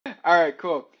All right,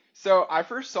 cool. So I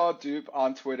first saw Dupe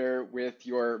on Twitter with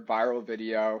your viral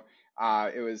video.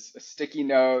 It was a sticky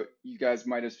note. You guys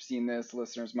might have seen this,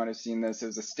 listeners might have seen this. It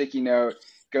was a sticky note,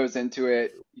 goes into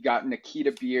it. You got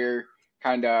Nikita Bier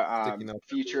kind of Sticky notes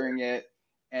everywhere. featuring it,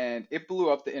 and it blew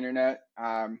up the internet.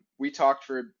 We talked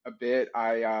for a bit.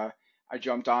 I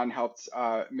jumped on, helped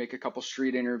make a couple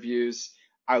street interviews.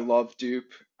 I love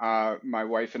Dupe. My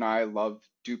wife and I love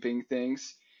duping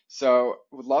things. So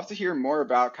would love to hear more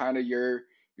about kind of your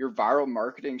viral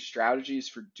marketing strategies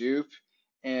for Dupe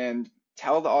and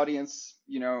tell the audience,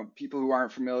 people who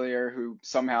aren't familiar, who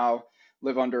somehow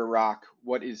live under a rock,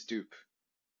 what is Dupe?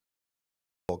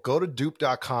 Well, go to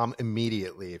dupe.com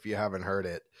immediately if you haven't heard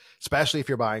it, especially if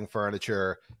you're buying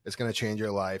furniture. It's going to change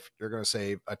your life. You're going to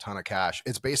save a ton of cash.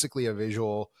 It's basically a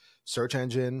visual search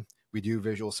engine. We do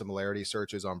visual similarity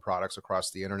searches on products across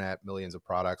the internet, millions of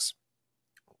products.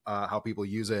 How people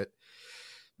use it,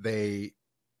 they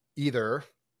either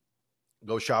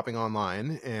go shopping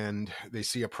online and they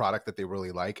see a product that they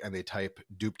really like and they type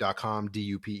dupe.com,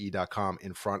 dupe.com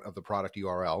in front of the product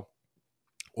URL,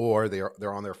 or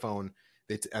they're on their phone.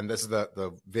 And this is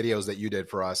the videos that you did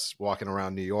for us walking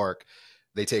around New York.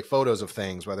 They take photos of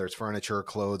things, whether it's furniture,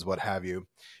 clothes, what have you.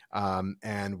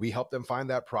 And we help them find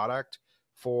that product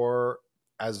for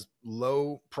as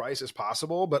low price as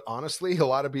possible. But honestly, a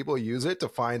lot of people use it to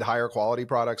find higher quality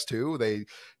products too. They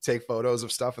take photos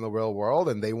of stuff in the real world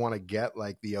and they want to get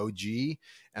like the OG,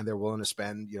 and they're willing to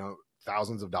spend,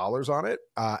 thousands of dollars on it.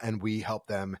 And we help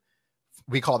them.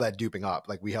 We call that duping up.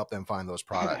 Like, we help them find those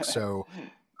products. So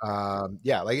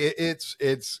yeah, like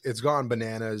it's gone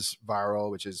bananas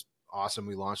viral, which is awesome.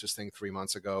 We launched this thing 3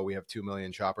 months ago. We have 2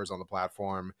 million shoppers on the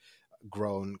platform,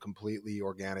 grown completely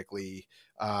organically.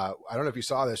 I don't know if you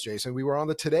saw this, Jason. We were on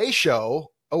the Today Show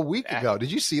a week Eh, ago.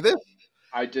 Did you see this?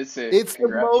 I did say It's the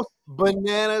congrats. most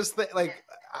bananas thing. Like,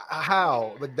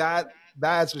 how? Like that.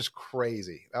 That's just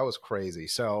crazy. That was crazy.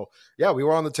 So yeah, we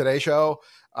were on the Today Show.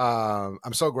 I'm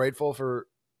so grateful for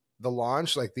the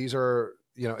launch. Like, these are,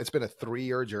 it's been a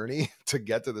 3-year journey to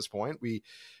get to this point.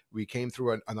 We came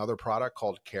through another product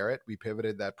called Carrot. We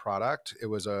pivoted that product. It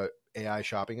was a AI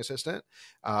shopping assistant.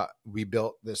 We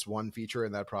built this one feature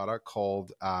in that product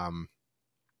called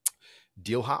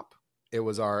Deal Hop. It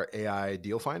was our AI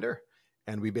deal finder,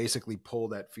 and we basically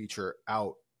pulled that feature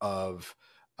out of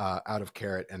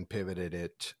Carrot and pivoted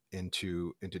it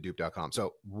into Dupe.com.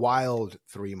 So wild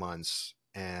 3 months,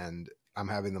 and I'm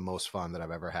having the most fun that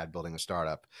I've ever had building a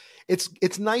startup.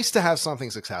 It's nice to have something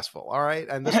successful, all right,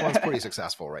 and this one's pretty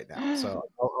successful right now, so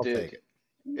I'll Dude, take it.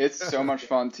 it's so much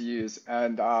fun to use.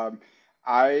 And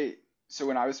I, so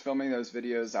when I was filming those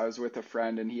videos, I was with a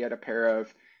friend and he had a pair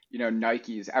of,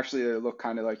 Nikes. Actually, they look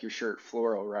kind of like your shirt,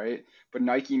 floral, right? But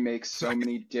Nike makes so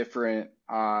many different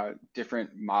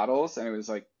models, and it was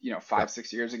like, Yeah, 5,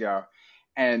 6 years ago.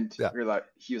 And yeah,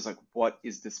 he was like, what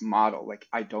is this model? Like,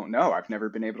 I don't know. I've never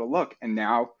been able to look. And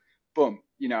now, boom,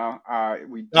 we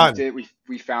duped done. it.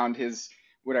 We found his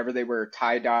whatever they were,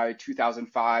 tie-dye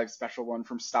 2005 special one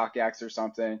from StockX or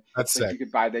something. That's It's like sick. you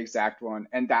could buy the exact one.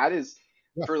 And that is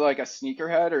Yeah, for like a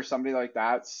sneakerhead or somebody like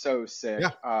that, so sick.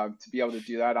 yeah, To be able to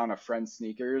do that on a friend's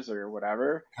sneakers or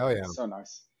whatever, hell yeah. so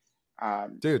nice.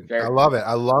 Dude, I Very, love it.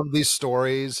 I love these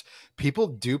stories. People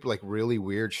dupe like really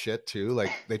weird shit too.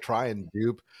 Like, they try and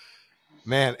dupe.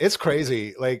 Man, it's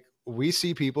crazy. Like, we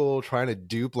see people trying to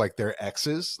dupe like their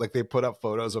exes. Like, they put up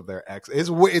photos of their ex. It's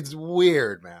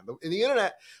weird, man. In the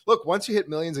internet, look, once you hit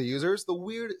millions of users,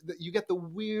 you get the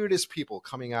weirdest people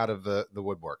coming out of the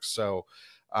woodwork. So,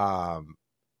 um,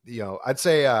 I'd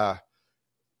say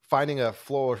finding a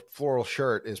floral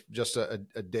shirt is just a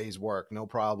day's work, no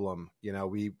problem.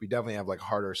 We definitely have like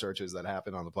harder searches that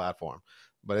happen on the platform,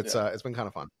 but yeah. it's been kind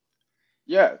of fun.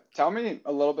 Yeah, tell me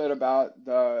a little bit about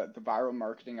the viral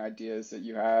marketing ideas that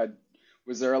you had.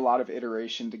 Was there a lot of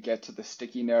iteration to get to the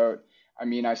sticky note? I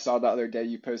mean, I saw the other day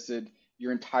you posted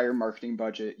your entire marketing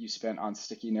budget you spent on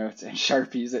sticky notes and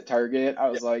Sharpies at Target. I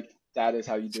was like, that is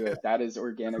how you do it. That is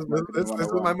organic marketing This is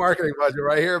my 101. marketing budget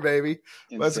right here, baby.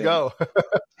 Let's Insane. go.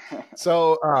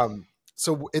 So,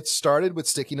 it started with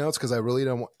sticky notes because I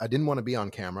didn't want to be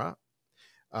on camera.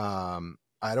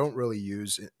 I don't really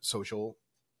use social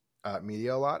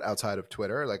media a lot outside of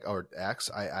Twitter, like, or X.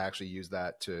 I actually use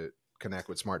that to connect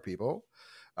with smart people.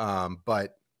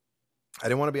 But I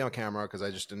didn't want to be on camera because I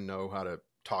just didn't know how to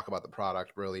talk about the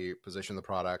product, really position the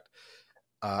product.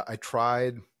 I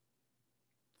tried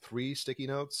 3 sticky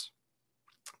notes,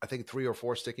 I think 3 or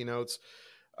 4 sticky notes.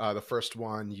 The first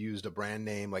one used a brand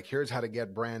name, like, here's how to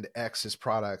get brand X's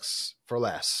products for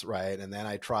less, right? And then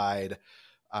I tried,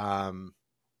 um,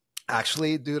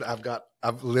 Actually, dude,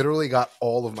 I've literally got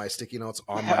all of my sticky notes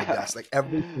on my desk. Like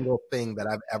every single thing that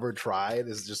I've ever tried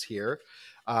is just here.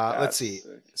 Let's That's see.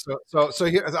 sick. So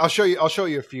here I'll show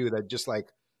you a few that just like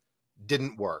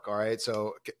didn't work. All right.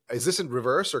 So is this in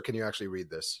reverse or can you actually read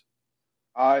this?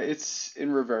 It's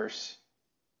in reverse.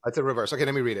 That's a reverse. Okay,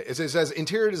 let me read it. It says,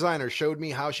 interior designer showed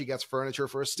me how she gets furniture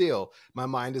for a steal. My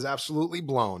mind is absolutely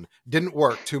blown. Didn't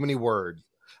work. Too many words.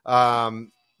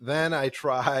 Then I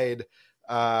tried.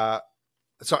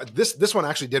 So this one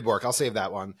actually did work. I'll save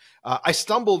that one. I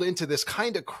stumbled into this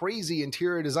kind of crazy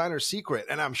interior designer secret,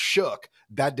 and I'm shook.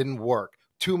 That didn't work.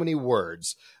 Too many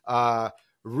words.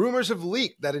 Rumors have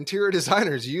leaked that interior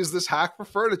designers use this hack for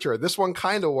furniture. This one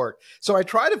kind of worked. So I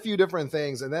tried a few different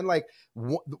things, and then like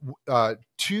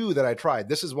two that I tried.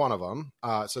 This is one of them.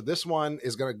 So this one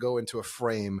is going to go into a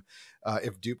frame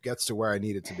if Dupe gets to where I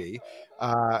need it to be.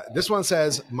 This one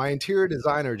says, my interior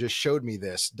designer just showed me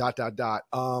this, dot, dot, dot.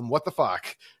 What the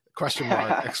fuck? Question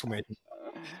mark, exclamation.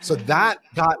 So that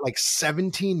got like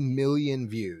 17 million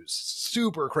views.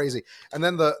 Super crazy. And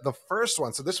then the first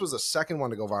one, so this was the second one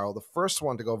to go viral. The first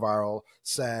one to go viral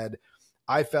said,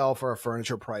 I fell for a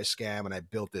furniture price scam and I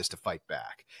built this to fight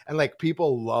back. And like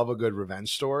people love a good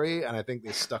revenge story. And I think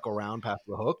they stuck around past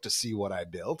the hook to see what I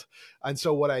built. And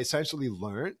so what I essentially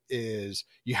learned is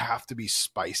you have to be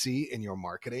spicy in your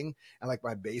marketing. And like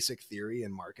my basic theory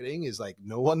in marketing is like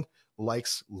no one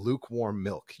likes lukewarm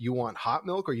milk. You want hot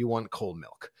milk or you want cold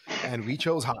milk? And we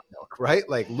chose hot milk, right?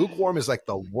 Like lukewarm is like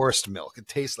the worst milk. It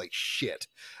tastes like shit.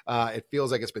 It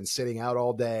feels like it's been sitting out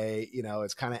all day. You know,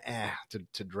 it's kind of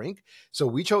to drink. So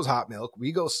we chose hot milk.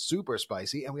 We go super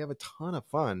spicy, and we have a ton of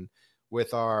fun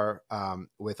with our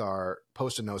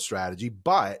post-it note strategy.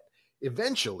 But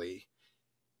eventually,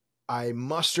 I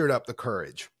mustered up the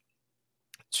courage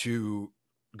to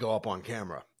go up on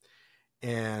camera,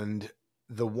 and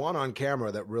the one on camera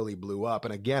that really blew up,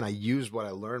 and again, I used what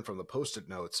I learned from the post-it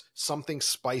notes, something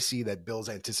spicy that builds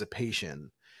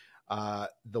anticipation.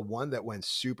 The one that went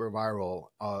super viral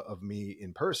of me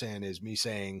in person is me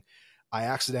saying, I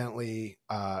accidentally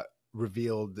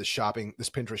revealed this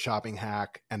Pinterest shopping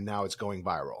hack, and now it's going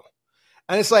viral.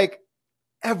 And it's like,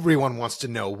 everyone wants to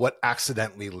know what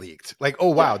accidentally leaked. Like,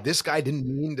 oh, wow, this guy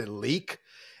didn't mean to leak.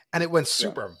 And it went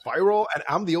super viral, and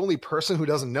I'm the only person who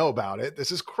doesn't know about it.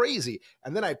 This is crazy.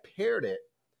 And then I paired it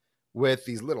with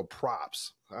these little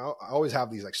props. I always have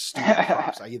these like stupid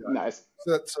props. Nice.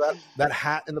 So that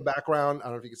hat in the background, I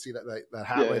don't know if you can see that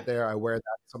hat right there. I wear that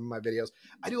in some of my videos.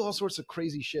 I do all sorts of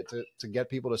crazy shit to get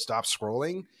people to stop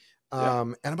scrolling.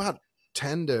 And about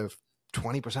 10 to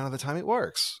 20% of the time it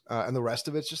works. And the rest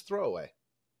of it's just throwaway.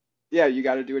 Yeah, you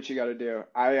got to do what you got to do.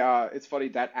 It's funny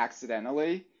that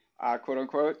accidentally, quote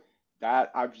unquote,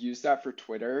 that I've used that for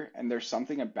Twitter, and there's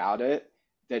something about it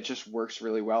that just works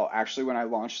really well. Actually, when I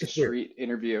launched the street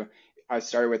interview, I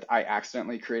started with, I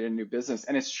accidentally created a new business,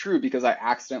 and it's true because I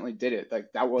accidentally did it.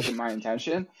 Like that wasn't my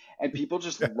intention, and people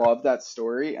just love that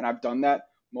story. And I've done that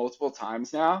multiple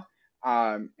times now,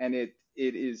 and it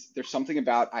is there's something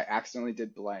about I accidentally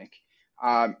did blank.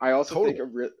 I also think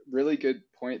a really good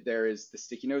point there is the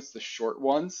sticky notes, the short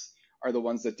ones are the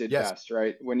ones that did best,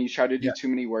 right? When you try to do too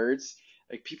many words,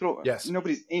 like people,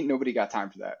 nobody got time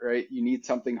for that, right? You need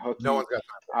something hooky. No one's got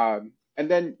time. And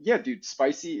then, dude,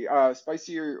 spicy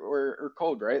or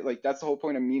cold, right? Like that's the whole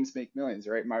point of memes make millions,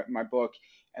 right? My book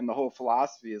and the whole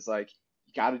philosophy is like,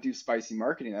 you got to do spicy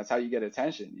marketing. That's how you get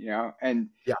attention, you know? And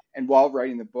while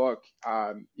writing the book,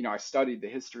 I studied the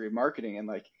history of marketing, and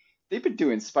like, they've been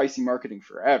doing spicy marketing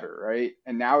forever, right?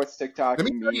 And now it's TikTok. Let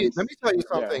me tell you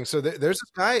something. Yeah. So there's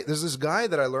this guy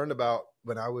that I learned about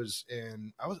when I think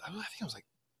I was like,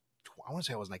 I want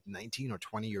to say I was like 19 or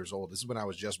 20 years old. This is when I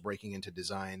was just breaking into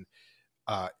design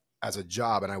as a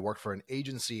job, and I worked for an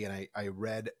agency, and I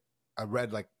read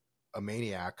like a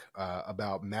maniac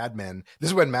about Mad Men.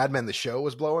 This is when Mad Men the show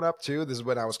was blowing up too. This is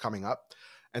when I was coming up,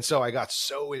 and so I got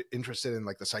so interested in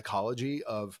like the psychology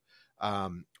of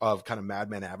kind of Mad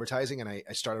Men advertising. And I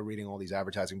started reading all these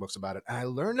advertising books about it. And I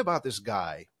learned about this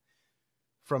guy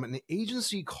from an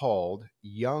agency called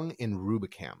Young and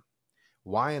Rubicam,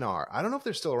 Y&R. I don't know if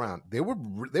they're still around. They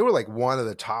were like one of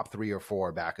the top 3 or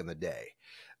 4 back in the day.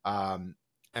 And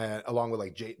along with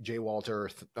like J.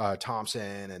 Walter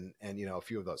Thompson and a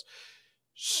few of those.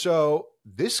 So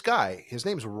this guy, his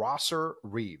name's Rosser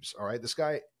Reeves. All right. This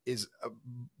guy is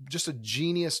just a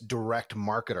genius direct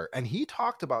marketer. And he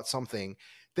talked about something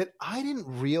that I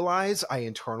didn't realize I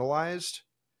internalized,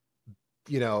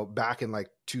 back in like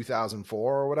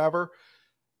 2004 or whatever,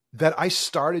 that I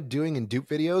started doing in Dupe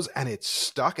videos, and it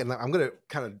stuck. And I'm going to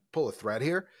kind of pull a thread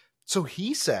here. So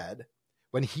he said,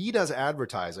 when he does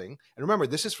advertising, and remember,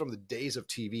 this is from the days of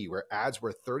TV where ads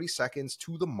were 30 seconds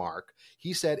to the mark.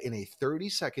 He said in a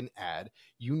 30-second ad,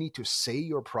 you need to say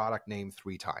your product name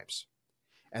 3 times,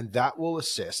 and that will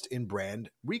assist in brand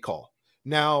recall.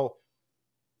 Now,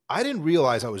 I didn't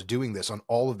realize I was doing this on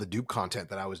all of the dupe content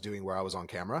that I was doing where I was on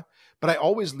camera, but I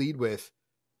always lead with,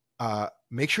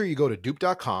 make sure you go to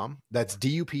dupe.com. That's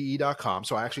dupe.com.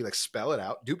 So I actually like spell it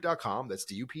out, dupe.com. That's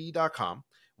dupe.com.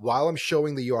 While I'm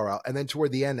showing the URL. And then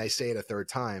toward the end, I say it a third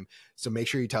time. So make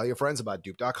sure you tell your friends about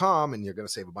dupe.com and you're going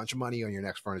to save a bunch of money on your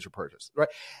next furniture purchase. Right.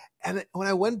 And when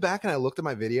I went back and I looked at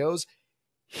my videos,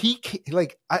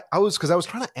 I was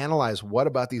trying to analyze what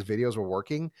about these videos were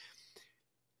working.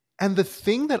 And the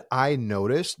thing that I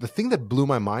noticed, the thing that blew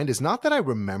my mind is not that I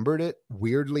remembered it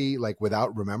weirdly, like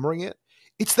without remembering it.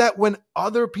 It's that when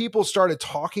other people started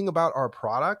talking about our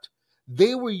product,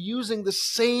 they were using the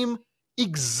same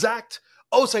exact,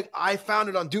 it's like, I found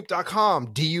it on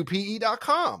dupe.com,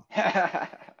 dupe.com.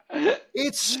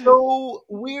 It's so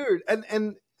weird. And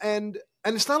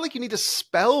it's not like you need to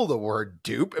spell the word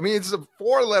dupe. I mean, it's a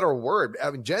 4-letter word. I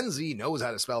mean, Gen Z knows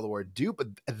how to spell the word dupe, but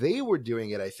they were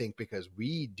doing it, I think, because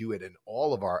we do it in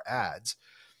all of our ads.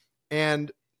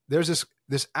 And there's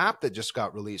this app that just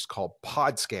got released called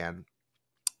Podscan.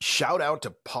 Shout out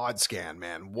to Podscan,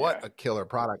 man. What a killer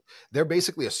product. They're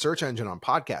basically a search engine on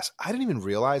podcasts. I didn't even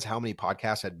realize how many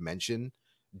podcasts had mentioned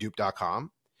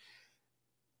dupe.com.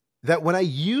 That when I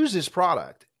use this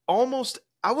product, almost,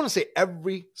 I want to say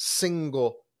every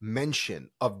single mention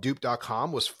of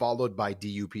dupe.com was followed by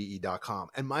dupe.com.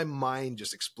 And my mind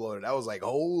just exploded. I was like,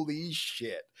 holy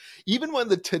shit. Even when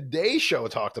the Today Show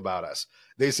talked about us,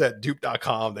 they said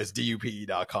dupe.com, that's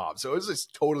dupe.com. So it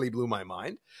just totally blew my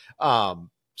mind.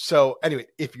 So anyway,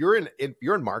 if you're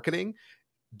in marketing,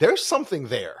 there's something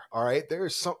there. All right.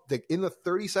 There's something in the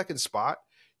 30-second spot.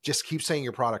 Just keep saying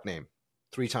your product name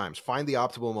 3 times. Find the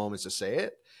optimal moments to say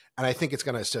it. And I think it's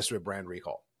going to assist with brand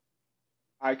recall.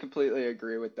 I completely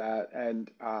agree with that. And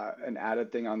an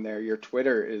added thing on there, your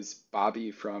Twitter is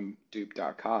Bobby from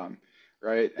dupe.com,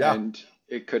 right? Yeah. And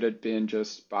it could have been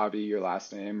just Bobby, your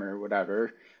last name or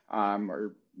whatever,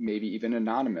 or maybe even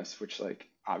anonymous, which like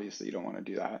obviously you don't want to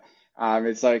do that.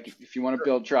 It's like if you want to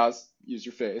build trust, use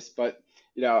your face. But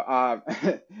what I'm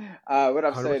saying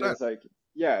 100%. is like,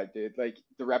 yeah, dude, like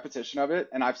the repetition of it,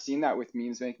 and I've seen that with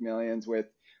Memes Make Millions, with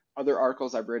other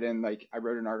articles I've written. Like I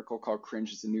wrote an article called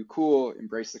 "Cringe is the New Cool,"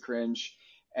 embrace the cringe,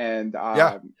 and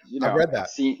Yeah, I've read that.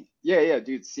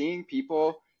 dude, seeing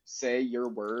people say your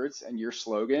words and your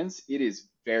slogans, it is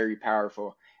very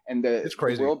powerful. And It's the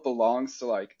crazy. world belongs to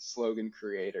like slogan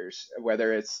creators,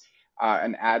 whether it's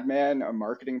an ad man, a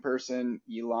marketing person,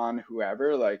 Elon,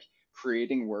 whoever, like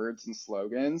creating words and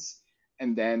slogans,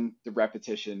 and then the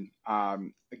repetition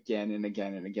again and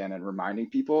again and again, and reminding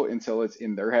people until it's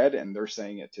in their head and they're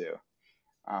saying it too.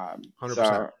 100%.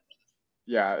 So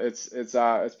yeah, it's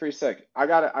pretty sick. I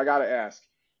gotta ask,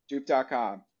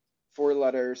 dupe.com, 4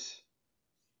 letters.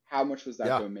 How much was that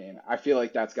Yeah. domain? I feel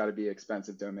like that's got to be an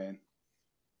expensive domain.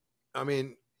 I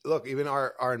mean, look, even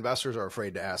our investors are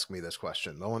afraid to ask me this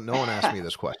question. No one asked me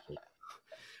this question.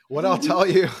 What I'll tell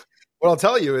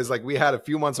you is like we had a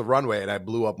few months of runway and I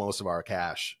blew up most of our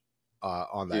cash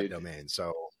on that Dude, domain.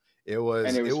 So and it it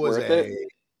was was worth it.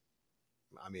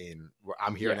 I mean,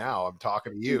 I'm here Yeah, now. I'm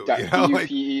talking to dude, you, like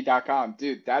dupe.com,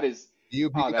 dude, that is,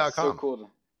 oh, that's so dupe.com.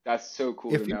 cool. That's so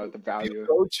cool to If you know the if you value.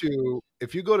 go to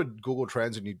if you go to Google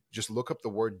Trends and you just look up the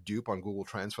word dupe on Google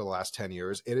Trends for the last 10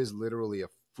 years, it is literally a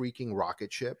freaking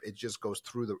rocket ship. It just goes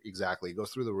through it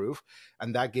goes through the roof.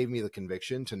 And that gave me the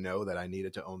conviction to know that I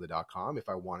needed to own the .com if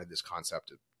I wanted this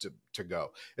concept to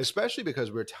go, especially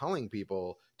because we're telling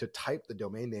people to type the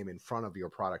domain name in front of your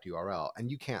product URL, and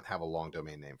you can't have a long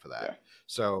domain name for that. Yeah,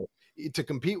 So to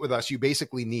compete with us, you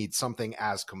basically need something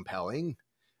as compelling,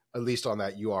 at least on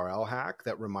that URL hack,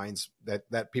 that reminds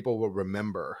that people will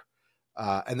remember.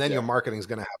 And then your yeah, marketing is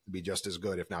going to have to be just as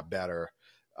good, if not better,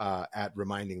 at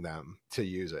reminding them to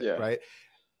use it. yeah, Right.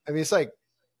 I mean, it's like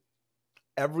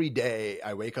every day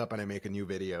I wake up and I make a new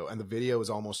video, and the video is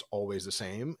almost always the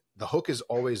same. The hook is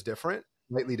always different,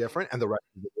 slightly different, and the rest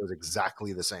of the video is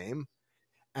exactly the same.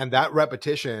 And that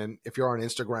repetition, if you're on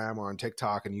Instagram or on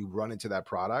TikTok and you run into that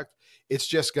product, it's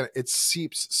just it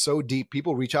seeps so deep.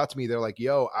 People reach out to me. They're like,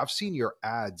 yo, I've seen your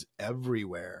ads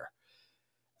everywhere.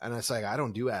 And it's like, I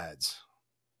don't do ads.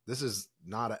 This is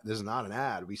not an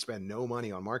ad. We spend no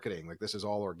money on marketing. Like, this is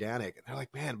all organic. And they're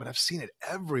like, man, but I've seen it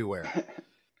everywhere.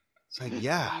 It's like,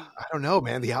 yeah, I don't know,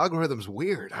 man. The algorithm's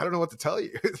weird. I don't know what to tell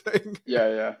you. yeah,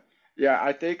 yeah, yeah.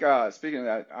 I think speaking of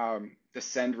that, the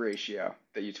send ratio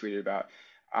that you tweeted about,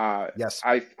 uh, Yes.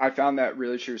 I found that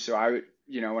really true. So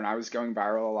when I was going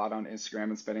viral a lot on Instagram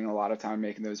and spending a lot of time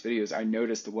making those videos, I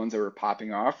noticed the ones that were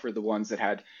popping off were the ones that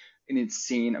had an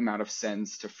insane amount of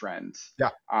sends to friends. Yeah.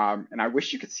 And I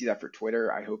wish you could see that for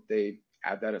Twitter. I hope they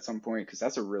add that at some point because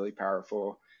that's a really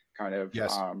powerful kind of,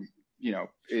 Yes.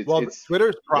 it's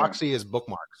Twitter's yeah, proxy is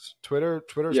bookmarks.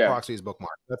 Twitter's yeah, proxy is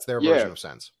bookmarks. That's their yeah, version of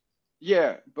sends.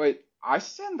 yeah. But I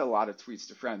send a lot of tweets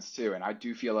to friends too, and I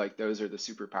do feel like those are the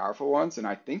super powerful ones. And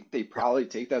I think they Yeah. probably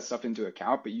take that stuff into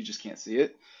account, but you just can't see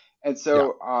it. And Yeah.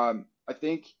 so I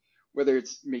think whether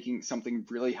it's making something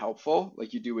really helpful,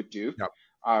 like you do with Dupe,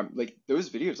 Yeah. like those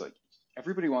videos, like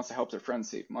everybody wants to help their friends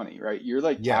save money, right? You're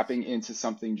like Yes. tapping into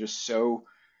something just so,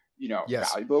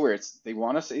 Yes. valuable where they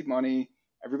want to save money.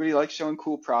 Everybody likes showing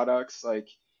cool products. Like,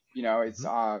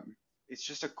 Mhm. it's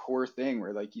just a core thing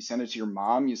where like you send it to your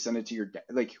mom, you send it to your dad,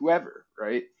 like whoever,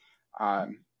 right?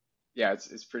 Um, yeah,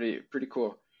 it's pretty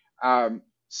cool.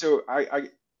 So I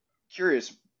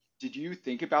curious, did you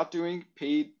think about doing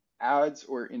paid ads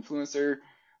or influencer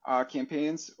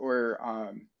campaigns,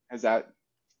 or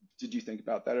did you think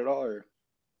about that at all? Or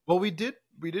Well, we did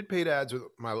paid ads with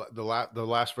the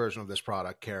last version of this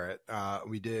product, Carrot.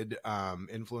 We did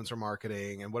influencer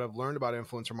marketing, and what I've learned about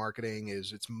influencer marketing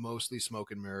is it's mostly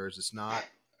smoke and mirrors. It's not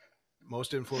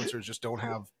most influencers just don't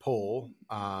have pull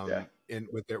yeah, in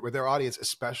with their audience,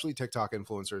 especially TikTok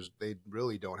influencers. They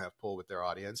really don't have pull with their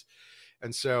audience,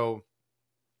 and so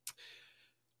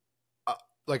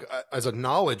as a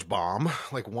knowledge bomb,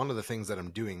 like one of the things that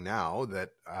I'm doing now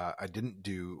that I didn't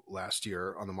do last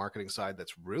year on the marketing side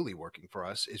that's really working for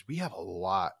us is we have a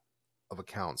lot of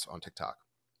accounts on TikTok.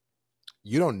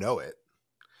 You don't know it.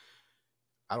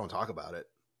 I don't talk about it,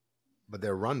 but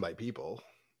they're run by people.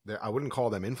 I wouldn't call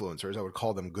them influencers. I would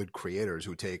call them good creators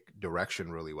who take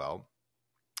direction really well.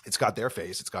 It's got their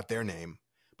face, it's got their name,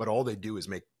 but all they do is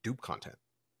make dupe content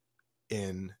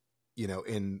in,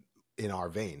 in our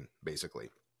vein, basically.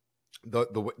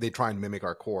 They try and mimic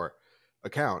our core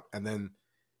account, and then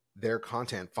their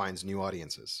content finds new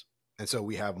audiences. And so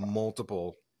we have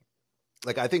multiple,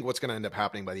 like, I think what's going to end up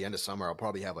happening by the end of summer, I'll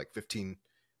probably have like 15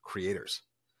 creators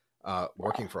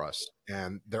working wow, for us,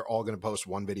 and they're all going to post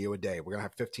one video a day. We're going to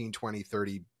have 15, 20,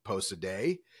 30 posts a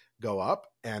day go up,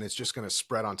 and it's just going to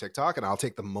spread on TikTok, and I'll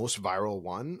take the most viral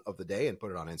one of the day and put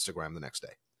it on Instagram the next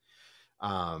day.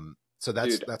 So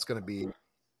dude. that's going to be,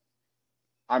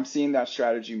 I'm seeing that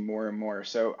strategy more and more.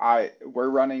 So we're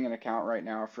running an account right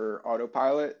now for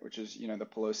Autopilot, which is, the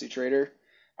Pelosi trader.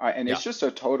 And yeah, it's just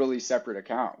a totally separate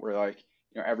account where like,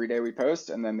 every day we post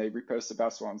and then they repost the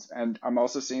best ones. And I'm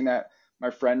also seeing that my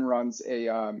friend runs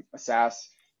a SaaS,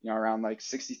 around like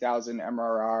 60,000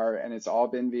 MRR, and it's all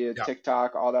been via yeah,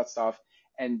 TikTok, all that stuff.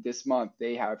 And this month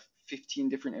they have 15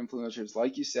 different influencers,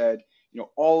 like you said,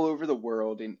 all over the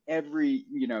world in every,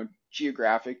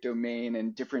 geographic domain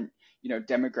and different,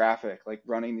 demographic, like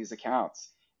running these accounts.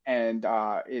 And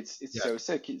it's yes. so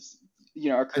sick. He's, a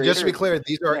And just to be creator.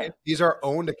 clear, Yeah, these are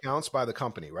owned accounts by the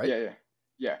company, right? yeah,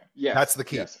 yeah, yeah, That's yes, the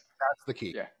key. yes, That's the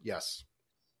key. yeah, Yes.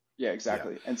 yeah, Yeah.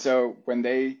 exactly. And so when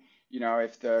they,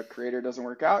 if the creator doesn't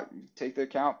work out, you take the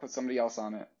account, put somebody else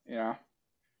on it.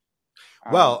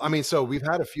 Well, I Is mean, so we've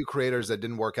had a few creators that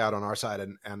didn't work out on our side,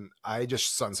 and I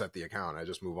just sunset the account. I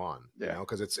just move on, yeah,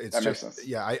 because it's that makes just, sense.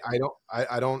 yeah.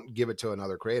 I don't give it to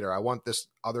another creator. I want this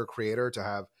other creator to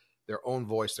have their own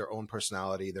voice, their own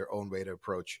personality, their own way to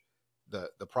approach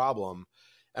the problem.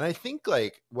 And I think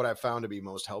like what I've found to be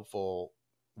most helpful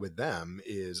with them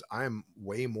is I'm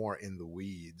way more in the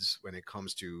weeds when it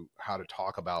comes to how to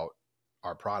talk about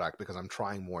our product, because I'm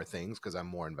trying more things because I'm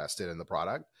more invested in the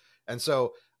product. And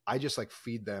so I just like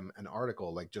feed them an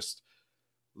article, like just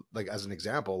like as an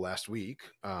example, last week,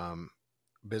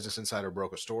 Business Insider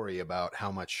broke a story about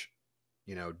how much,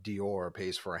 Dior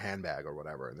pays for a handbag or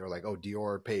whatever. And they're like, oh,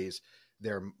 Dior pays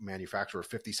their manufacturer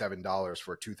 $57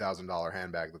 for a $2,000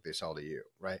 handbag that they sell to you.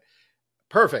 Right.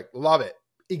 Perfect. Love it.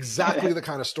 Exactly the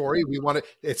kind of story we want to.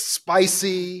 It's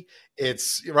spicy.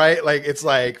 It's right. Like it's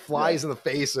like Yeah, flies in the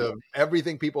face of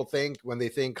everything people think when they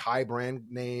think high brand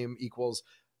name equals,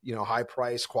 high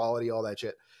price, quality, all that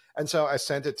shit. And so I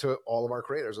sent it to all of our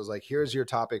creators. I was like, here's your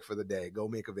topic for the day. Go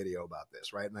make a video about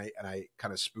this. Right. And I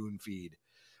kind of spoon feed,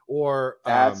 or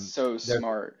that's so they're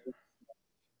smart.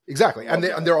 exactly. And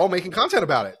Love that. they're all making content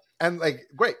about it. And like,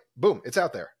 great, boom, it's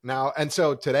out there now. And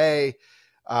so today,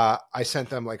 I sent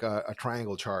them like a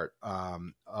triangle chart,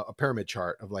 a pyramid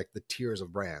chart of like the tiers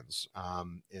of brands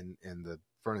in the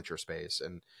furniture space,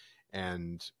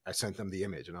 and I sent them the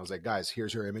image, and I was like, guys,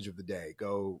 here's your image of the day.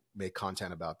 Go make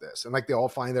content about this, and like they all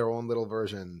find their own little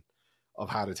version of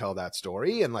how to tell that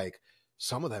story, and like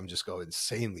some of them just go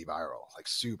insanely viral, like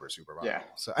super super Yeah, viral.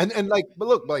 So and like, but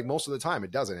look, like most of the time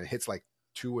it doesn't. It hits like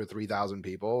 2,000 or 3,000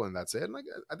 people and that's it. And like,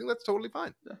 I think that's totally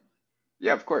fine.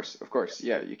 Yeah, of course, of course.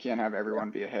 Yeah, you can't have Yeah.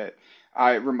 everyone be a hit.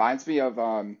 It reminds me of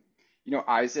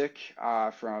Isaac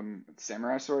from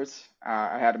Samurai Swords.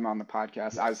 I had him on the podcast,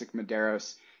 Yes. Isaac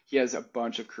Medeiros. He has a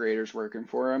bunch of creators working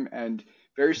for him, and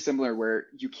very similar where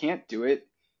you can't do it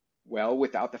well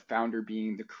without the founder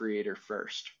being the creator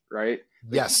first, right?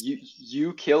 Like Yes.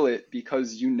 you kill it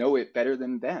because you know it better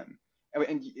than them.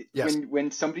 And Yes.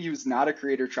 when somebody who's not a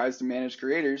creator tries to manage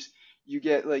creators, you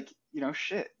get like,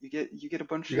 shit. You get You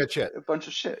got shit. a bunch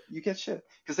of shit. You get shit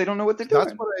because they don't know what they're That's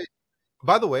doing. what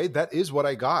by the way, that is what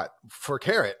I got for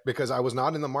Carrot because I was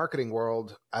not in the marketing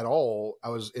world at all. I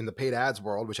was in the paid ads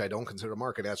world, which I don't consider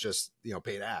marketing. That's just,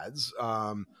 paid ads.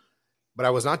 But I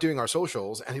was not doing our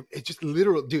socials and it just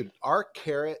literally, dude, our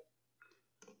Carrot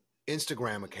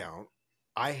Instagram account,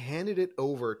 I handed it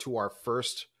over to our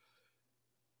first,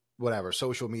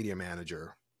 social media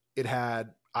manager.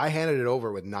 I handed it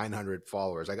over with 900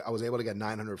 followers. I was able to get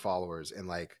 900 followers in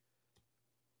like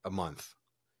a month.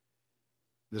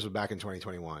 This was back in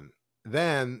 2021.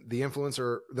 Then the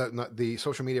influencer, the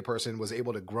social media person was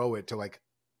able to grow it to like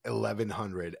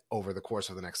 1,100 over the course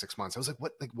of the next 6 months. I was like,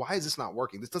 what? Like, why is this not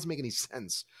working? This doesn't make any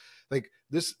sense. Like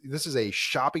this is a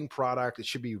shopping product. It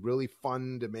should be really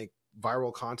fun to make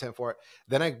viral content for it.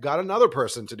 Then I got another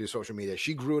person to do social media.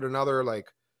 She grew it another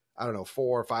like, I don't know,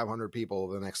 400 or 500 people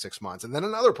over the next 6 months. And then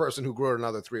another person who grew it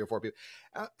another 3 or 4 people.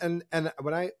 And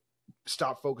when I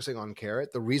stopped focusing on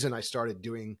Carrot, the reason I started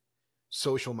doing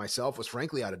social myself was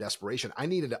frankly out of desperation. I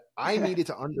needed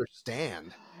to understand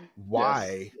Yes.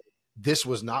 why this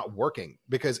was not working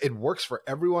because it works for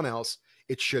everyone else.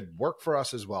 It should work for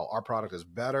us as well. Our product is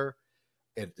better.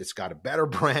 It's got a better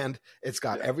brand. It's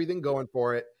got Yeah. everything going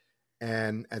for it.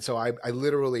 And so I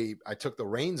literally took the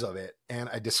reins of it and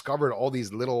I discovered all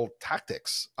these little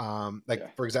tactics.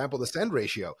 For example, the send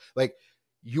ratio. Like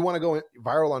you want to go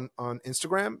viral on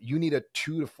Instagram, you need a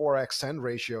 2 to 4x send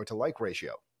ratio to like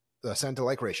ratio. The send to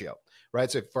like ratio,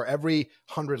 right? So for every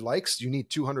 100 likes, you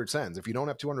need 200 sends. If you don't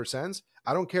have 200 sends,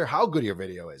 I don't care how good your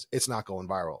video is. It's not going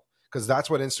viral because that's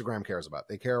what Instagram cares about.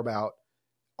 They care about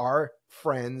our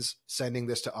friends sending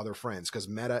this to other friends because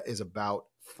Meta is about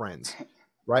friends,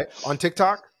 right? On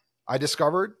TikTok, I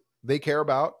discovered they care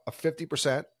about a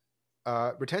 50%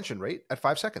 retention rate at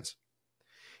 5 seconds.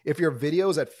 If your video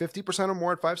is at 50% or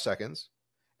more at 5 seconds,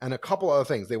 and a couple other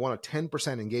things, they want a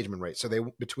 10% engagement rate.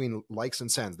 So between likes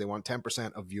and sends, they want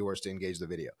 10% of viewers to engage the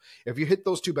video. If you hit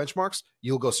those two benchmarks,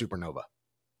 you'll go supernova.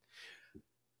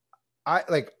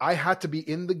 I had to be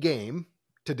in the game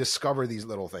to discover these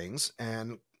little things.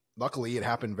 And luckily it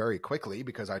happened very quickly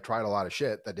because I tried a lot of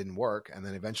shit that didn't work. And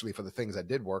then eventually for the things that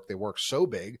did work, they worked so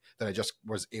big that I just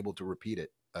was able to repeat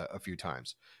it a few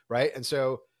times. Right. And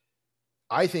so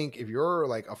I think if you're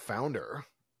like a founder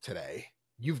today,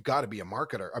 you've got to be a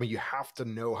marketer. I mean, you have to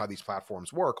know how these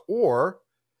platforms work or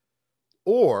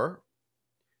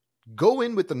go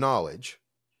in with the knowledge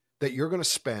that you're going to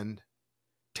spend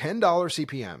 $10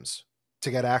 CPMs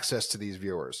to get access to these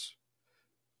viewers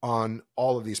on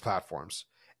all of these platforms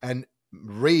and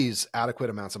raise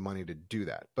adequate amounts of money to do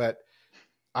that. But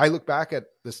I look back at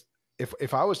this.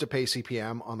 If I was to pay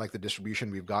CPM on like the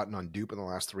distribution we've gotten on Dupe in the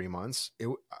last 3 months,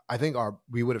 I think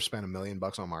we would have spent $1 million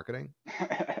on marketing.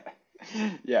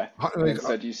 Yeah. And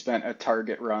instead you spent a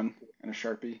Target run and a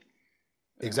Sharpie.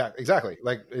 Yeah. Exactly.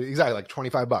 Like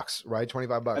 $25, right?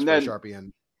 $25 for a Sharpie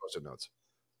and Post-it notes.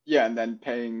 Yeah. And then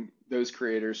paying those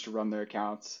creators to run their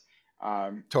accounts.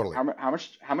 Totally. How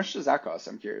much does that cost?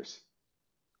 I'm curious.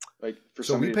 Like for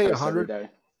so somebody we pay to post every day.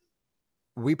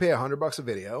 We pay $100 a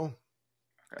video.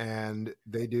 Okay. And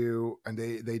they do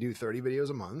 30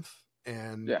 videos a month.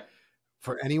 And yeah.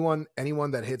 For anyone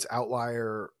that hits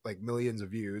outlier like millions of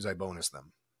views, I bonus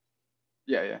them.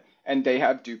 Yeah, yeah. And they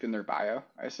have Dupe in their bio,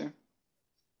 I assume?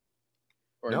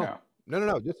 Or no?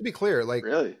 No. Just to be clear, like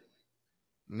really?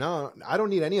 No, I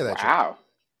don't need any of that shit. Wow.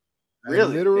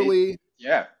 Really? Literally.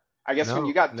 Yeah. I guess when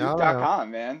you got Dupe.com,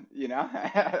 man, No,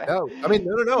 I mean,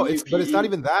 no. But it's not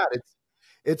even that.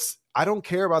 It's I don't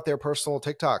care about their personal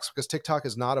TikToks because TikTok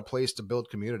is not a place to build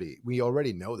community. We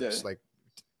already know this. Yeah. Like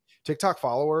TikTok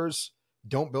followers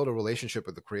don't build a relationship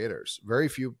with the creators. Very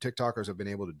few TikTokers have been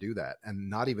able to do that, and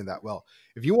not even that well.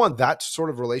 If you want that sort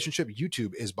of relationship,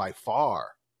 YouTube is by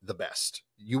far the best.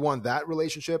 You want that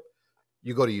relationship,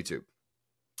 you go to YouTube.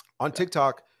 On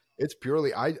TikTok, it's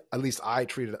purely at least I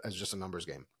treat it as just a numbers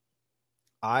game.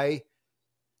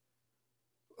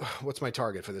 What's my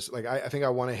target for this? Like, I think I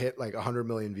want to hit like 100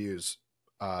 million views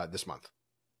this month.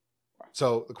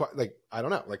 So like, I don't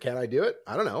know, like, can I do it?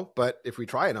 I don't know. But if we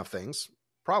try enough things,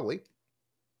 probably.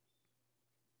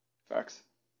 Facts.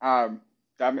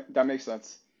 that makes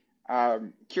sense.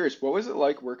 Curious, what was it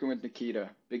like working with Nikita?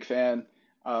 Big fan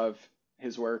of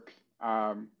his work.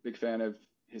 Big fan of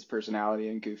his personality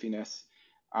and goofiness.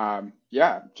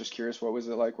 Yeah, just curious, what was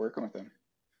it like working with him?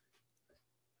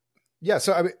 Yeah,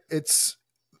 so I mean, it's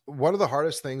one of the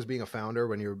hardest things being a founder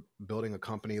when you're building a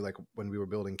company, like when we were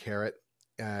building Carrot.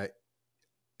 Uh,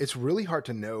 it's really hard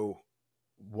to know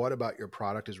what about your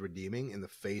product is redeeming in the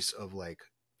face of like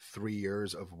 3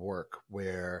 years of work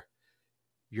where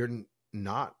you're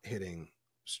not hitting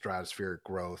stratospheric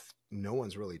growth. No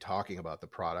one's really talking about the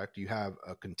product. You have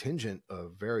a contingent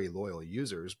of very loyal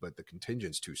users, but the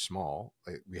contingent's too small.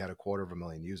 Like we had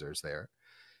 250,000 users there.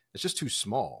 It's just too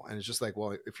small. And it's just like,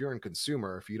 well, if you're in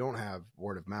consumer, if you don't have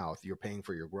word of mouth, you're paying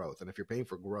for your growth. And if you're paying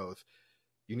for growth,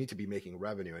 you need to be making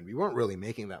revenue. And we weren't really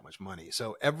making that much money.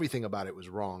 So everything about it was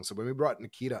wrong. So when we brought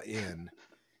Nikita in,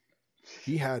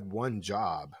 he had one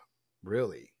job,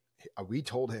 really. We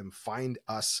told him, find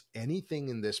us anything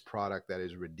in this product that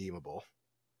is redeemable.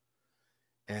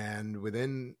 And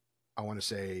within, I want to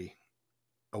say,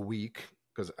 a week,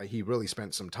 because he really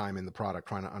spent some time in the product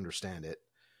trying to understand it,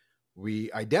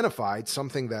 we identified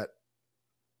something that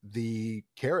the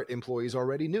Carrot employees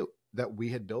already knew, that we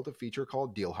had built a feature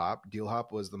called Deal Hop. Deal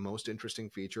Hop was the most interesting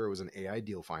feature. It was an AI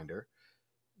deal finder.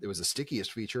 It was the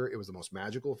stickiest feature. It was the most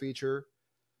magical feature.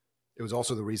 It was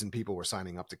also the reason people were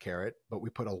signing up to Carrot, but we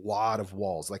put a lot of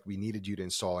walls. Like we needed you to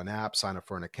install an app, sign up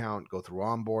for an account, go through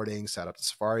onboarding, set up the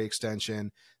Safari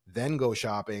extension, then go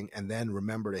shopping, and then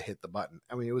remember to hit the button.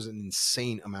 I mean, it was an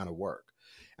insane amount of work.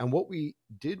 And what we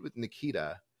did with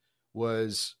Nikita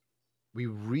was we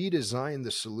redesigned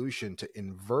the solution to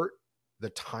invert the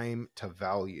time to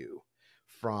value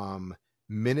from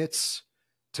minutes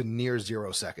to near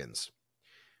 0 seconds,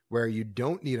 where you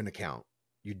don't need an account.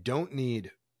 You don't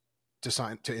need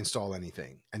to install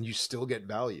anything, and you still get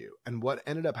value. And what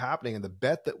ended up happening, and the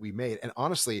bet that we made, and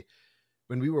honestly,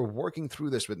 when we were working through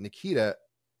this with Nikita,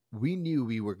 we knew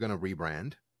we were going to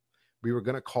rebrand. We were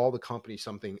going to call the company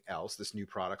something else, this new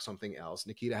product, something else.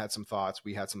 Nikita had some thoughts.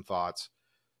 We had some thoughts.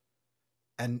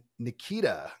 And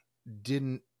Nikita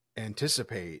didn't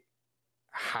anticipate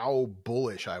how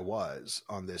bullish I was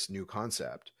on this new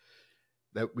concept.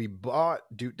 That we bought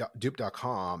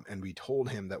Dupe.com, and we told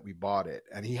him that we bought it.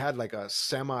 And he had like a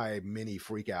semi mini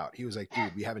freak out. He was like,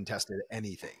 dude, we haven't tested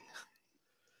anything.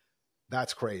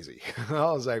 That's crazy.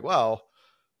 I was like, well,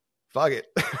 fuck it.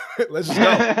 Let's just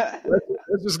go.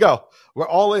 Let's just go. We're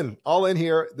all in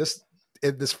here.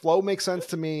 This flow makes sense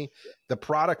to me. The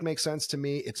product makes sense to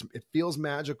me. It feels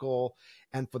magical.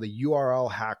 And for the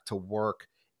URL hack to work,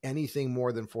 anything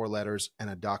more than 4 letters and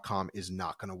a .com is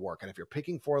not going to work. And if you're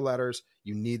picking 4 letters,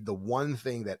 you need the one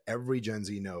thing that every Gen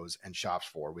Z knows and shops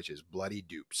for, which is bloody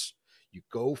dupes. You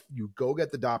go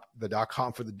get the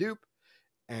 .com for the dupe.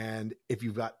 And if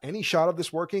you've got any shot of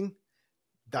this working,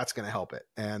 that's going to help it.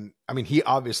 And I mean, he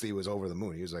obviously was over the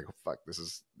moon. He was like, oh, fuck, this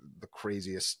is the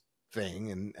craziest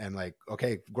thing. And like,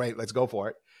 okay, great. Let's go for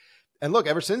it. And look,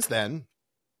 ever since then,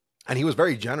 and he was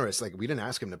very generous. Like we didn't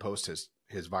ask him to post his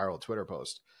viral Twitter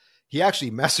post. He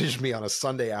actually messaged me on a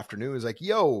Sunday afternoon. He was like,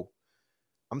 yo,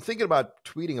 I'm thinking about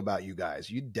tweeting about you guys.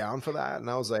 You down for that? And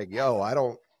I was like, yo, I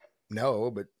don't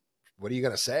know, but what are you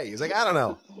going to say? He's like, I don't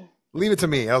know. Leave it to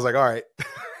me. I was like, all right.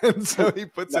 And so he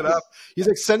puts it up. He's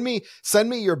like, send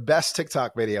me your best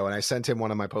TikTok video. And I sent him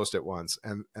one of my Post-it ones.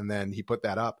 And then he put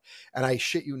that up. And I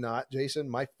shit you not, Jason,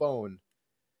 my phone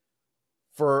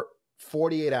for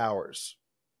 48 hours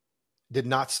did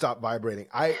not stop vibrating.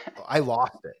 I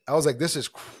lost it. I was like, this is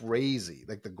crazy.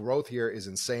 Like the growth here is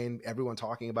insane. Everyone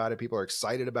talking about it. People are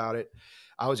excited about it.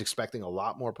 I was expecting a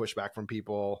lot more pushback from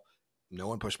people. No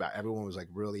one pushed back. Everyone was like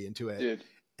really into it. Dude.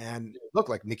 And look,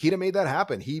 like Nikita made that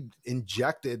happen. He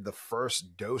injected the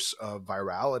first dose of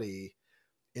virality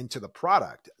into the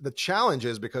product. The challenge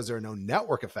is because there are no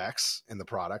network effects in the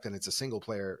product and it's a single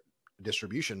player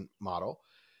distribution model,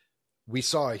 we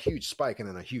saw a huge spike and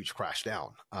then a huge crash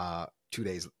down 2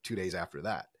 days after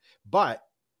that. But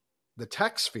the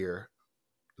tech sphere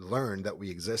learned that we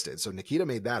existed. So Nikita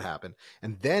made that happen.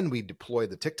 And then we deployed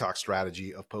the TikTok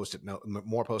strategy of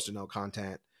more Post-it note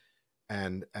content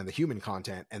and the human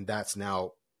content. And that's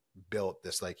now built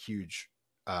this like huge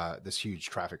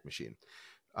traffic machine.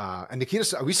 And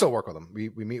Nikita, we still work with him. We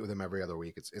meet with him every other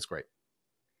week. It's great.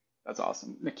 That's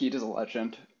awesome. Nikita's a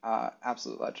legend.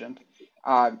 Absolute legend.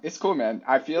 It's cool, man.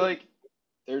 I feel like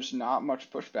there's not much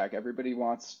pushback. Everybody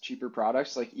wants cheaper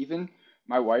products. Like even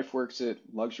my wife works at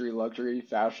luxury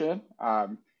fashion.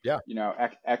 Yeah. You know,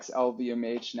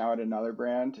 XLVMH now at another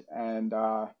brand. And,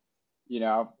 you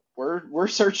know, we're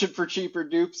searching for cheaper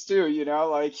dupes too, you know,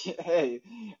 like hey,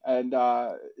 and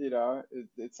you know,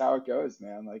 it's how it goes,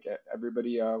 man. Like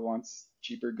everybody wants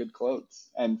cheaper, good clothes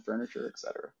and furniture,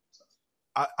 etc. So,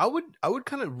 I would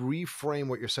kind of reframe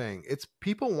what you're saying. It's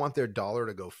people want their dollar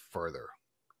to go further.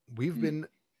 We've mm, been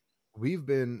we've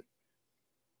been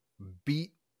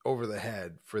beat over the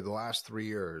head for the last 3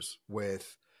 years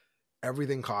with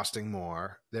everything costing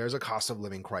more. There's a cost of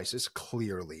living crisis,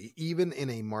 clearly, even in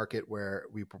a market where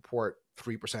we purport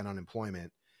 3%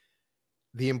 unemployment.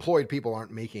 The employed people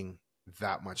aren't making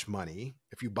that much money.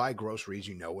 If you buy groceries,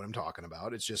 you know what I'm talking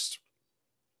about. It's just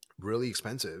really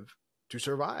expensive to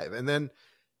survive. And then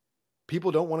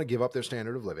people don't want to give up their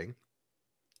standard of living.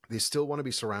 They still want to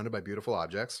be surrounded by beautiful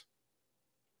objects.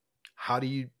 How do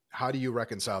you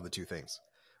reconcile the two things?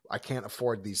 I can't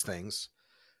afford these things,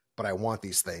 but I want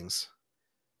these things.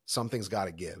 Something's got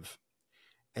to give.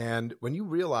 And when you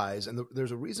realize, and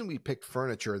there's a reason we picked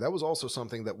furniture, that was also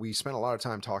something that we spent a lot of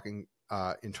time talking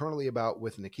internally about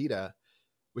with Nikita,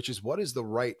 which is what is the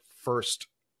right first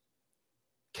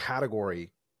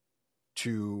category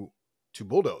to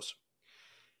bulldoze.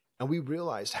 And we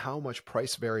realized how much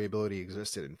price variability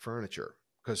existed in furniture,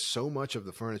 because so much of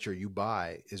the furniture you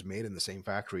buy is made in the same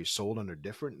factory, sold under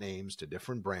different names to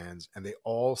different brands, and they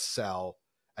all sell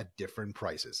at different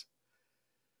prices.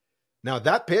 Now,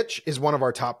 that pitch is one of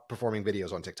our top performing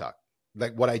videos on TikTok.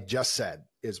 Like what I just said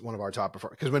is one of our top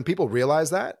performing, because when people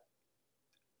realize that,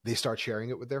 they start sharing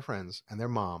it with their friends and their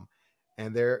mom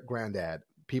and their granddad,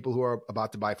 people who are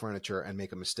about to buy furniture and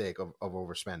make a mistake of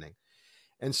overspending.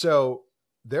 And so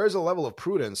there's a level of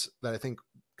prudence that I think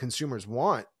consumers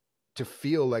want to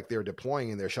feel like they're deploying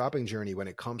in their shopping journey when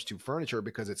it comes to furniture,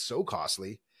 because it's so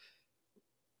costly.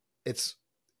 It's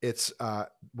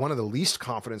one of the least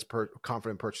confident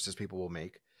purchases people will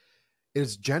make. It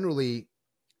is generally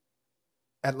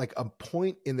at like a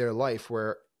point in their life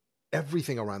where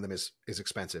everything around them is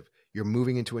expensive. You're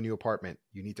moving into a new apartment.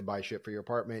 You need to buy shit for your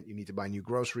apartment. You need to buy new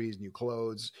groceries, new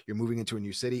clothes. You're moving into a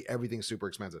new city. Everything's super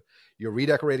expensive. You're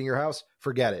redecorating your house.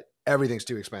 Forget it. Everything's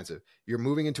too expensive. You're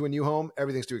moving into a new home.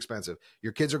 Everything's too expensive.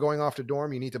 Your kids are going off to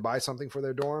dorm. You need to buy something for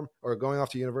their dorm, or going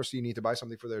off to university. You need to buy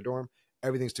something for their dorm.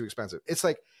 Everything's too expensive. It's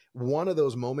like one of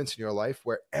those moments in your life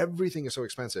where everything is so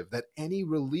expensive that any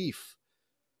relief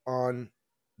on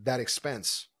that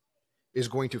expense is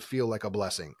going to feel like a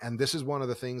blessing. And this is one of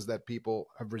the things that people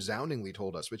have resoundingly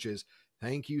told us, which is,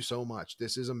 thank you so much.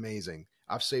 This is amazing.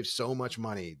 I've saved so much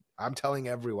money. I'm telling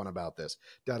everyone about this.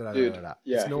 Da, da, da, da, dude, da.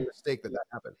 It's yeah, no mistake that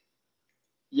happened.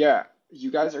 yeah,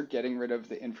 you guys are getting rid of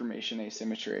the information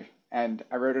asymmetry. And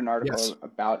I wrote an Yes. article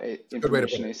about It's a good way to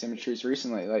put information it. asymmetries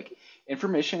recently. Like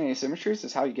information asymmetries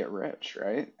is how you get rich,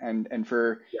 right? And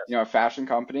for, you Yes. know, a fashion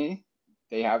company,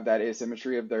 they have that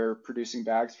asymmetry of they're producing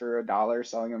bags for $1,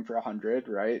 selling them for 100,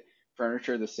 right?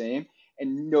 Furniture the same,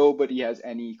 and nobody has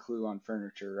any clue on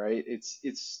furniture, right? It's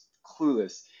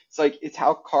clueless. It's like it's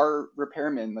how car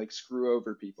repairmen like screw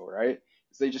over people, right?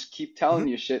 They just keep telling Mhm.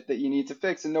 you shit that you need to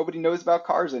fix, and nobody knows about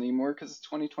cars anymore because it's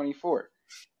 2024.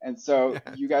 And so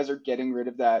Yeah. you guys are getting rid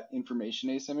of that information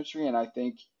asymmetry, and I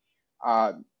think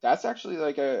that's actually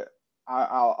like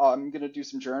I'm gonna do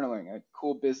some journaling, a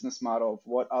cool business model of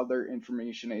what other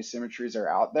information asymmetries are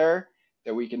out there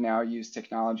that we can now use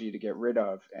technology to get rid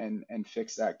of and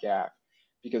fix that gap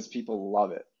because people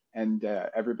love it and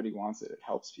everybody wants it. It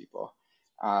helps people.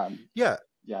 Um, Yeah.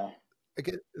 yeah.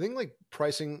 Again, I think like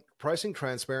pricing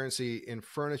transparency in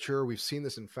furniture. We've seen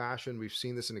this in fashion. We've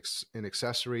seen this in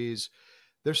accessories.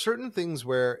 There's certain things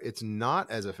where it's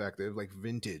not as effective, like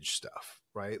vintage stuff,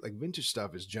 right? Like vintage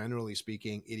stuff is generally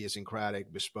speaking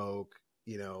idiosyncratic, bespoke.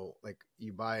 You know, like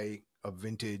you buy a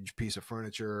vintage piece of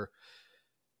furniture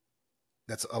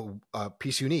that's a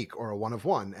piece unique or a one of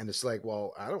one, and it's like,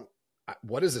 well,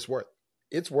 what is this worth?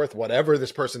 It's worth whatever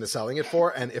this person is selling it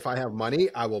for, and if I have money,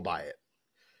 I will buy it.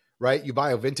 Right? You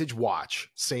buy a vintage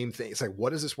watch, same thing. It's like,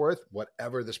 what is this worth?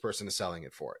 Whatever this person is selling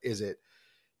it for. Is it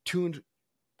tuned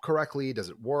correctly? Does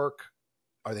it work?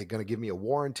 Are they going to give me a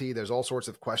warranty? There's all sorts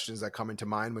of questions that come into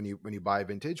mind when you buy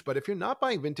vintage. But if you're not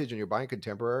buying vintage and you're buying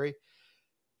contemporary,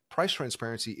 price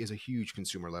transparency is a huge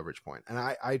consumer leverage point. And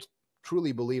I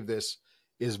truly believe this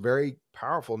is very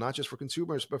powerful, not just for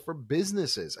consumers, but for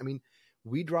businesses. I mean,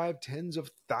 we drive tens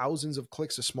of thousands of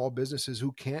clicks to small businesses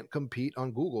who can't compete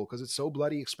on Google because it's so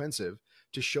bloody expensive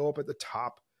to show up at the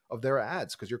top of their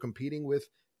ads, because you're competing with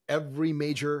every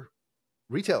major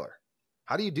retailer.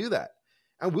 How do you do that?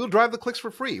 And we'll drive the clicks for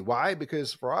free. Why?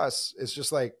 Because for us, it's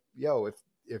just like, yo,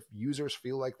 if users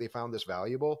feel like they found this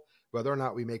valuable, whether or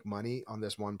not we make money on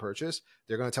this one purchase,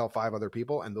 they're going to tell 5 other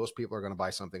people, and those people are going to buy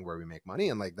something where we make money.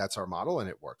 And like, that's our model, and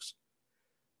it works.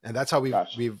 And that's how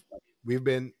Gotcha. we've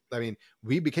been, I mean,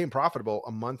 we became profitable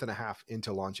a month and a half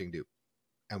into launching Dupe,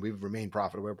 and we've remained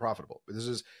profitable. We're profitable. But this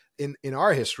is in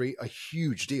our history, a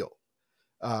huge deal.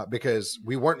 Because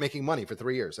we weren't making money for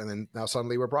 3 years, and then now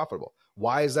suddenly we're profitable.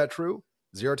 Why is that true?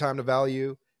 Zero time to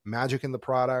value, magic in the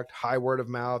product, high word of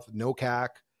mouth, no CAC,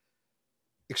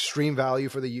 extreme value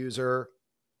for the user,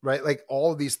 right? Like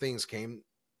all of these things came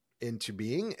into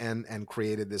being and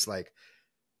created this like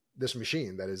this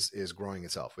machine that is growing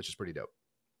itself, which is pretty dope.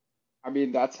 I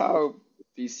mean, that's how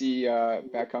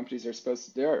VC back companies are supposed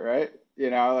to do it, right? You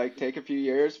know, like take a few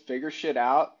years, figure shit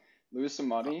out, lose some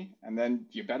money, and then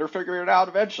you better figure it out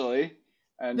eventually,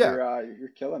 and Yeah. you're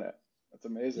killing it. That's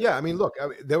amazing. Yeah, I mean, look,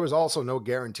 there was also no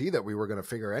guarantee that we were going to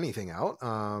figure anything out.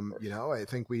 You know, I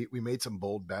think we made some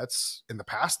bold bets in the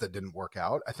past that didn't work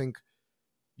out. I think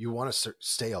you want to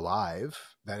stay alive.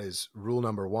 That is rule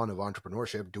number one of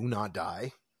entrepreneurship: do not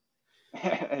die.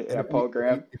 And Yeah, Paul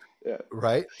Graham. Yeah.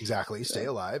 right, exactly, stay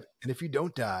Yeah. alive. And if you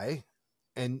don't die,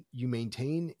 and you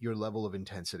maintain your level of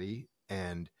intensity,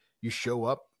 and you show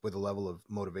up with a level of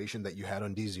motivation that you had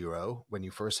on D0 when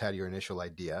you first had your initial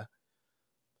idea,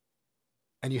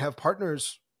 and you have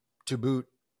partners to boot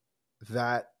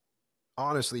that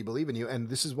honestly believe in you. And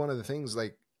this is one of the things,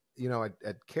 like, you know,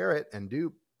 at Carrot and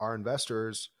Dupe, our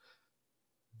investors,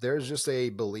 there's just a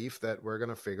belief that we're going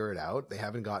to figure it out. They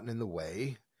haven't gotten in the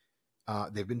way.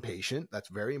 They've been patient. That's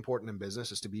very important in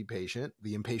business, is to be patient.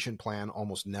 The impatient plan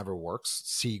almost never works.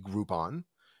 See Groupon,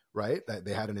 right?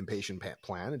 They had an impatient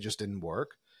plan. It just didn't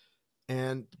work.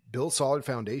 And build solid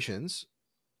foundations,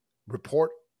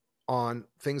 report on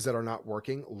things that are not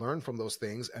working, learn from those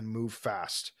things, and move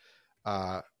fast.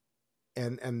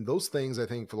 And those things, I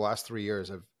think, for the last 3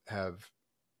 years have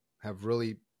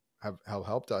really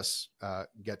helped us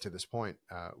get to this point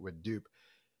with Dupe.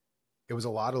 It was a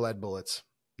lot of lead bullets,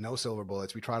 no silver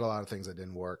bullets. We tried a lot of things that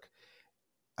didn't work.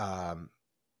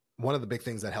 One of the big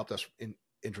things that helped us,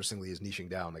 interestingly, is niching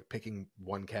down, like picking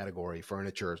one category,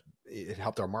 furniture. It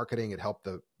helped our marketing. It helped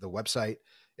the website.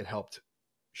 It helped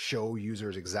show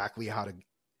users exactly how to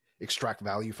extract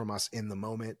value from us in the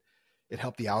moment. It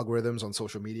helped the algorithms on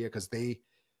social media, because they,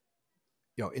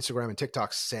 you know, Instagram and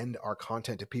TikTok send our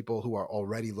content to people who are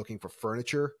already looking for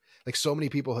furniture. Like, so many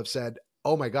people have said,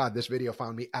 oh my God, this video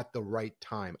found me at the right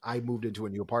time. I moved into a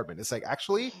new apartment. It's like,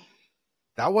 actually,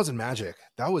 that wasn't magic.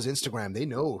 That was Instagram. They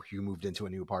know you moved into a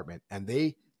new apartment, and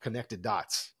they connected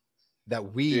dots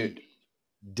that we Dude,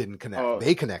 didn't connect. oh,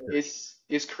 They connected.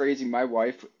 it's crazy. My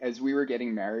wife, as we were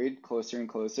getting married closer and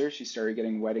closer, she started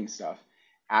getting wedding stuff.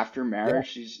 After Yeah, marriage,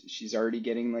 she's already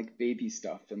getting like baby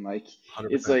stuff, and like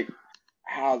it's 100%. like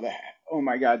how the oh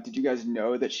my God, did you guys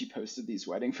know that she posted these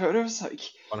wedding photos? Like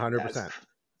that's 100%.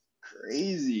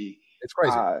 crazy. It's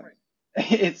crazy. Uh,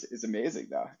 it's amazing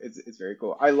though. It's very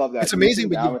cool. I love It's that. amazing, Niching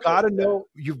but down with it. Yeah.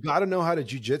 you've got to know how to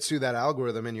jujitsu that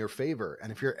algorithm in your favor.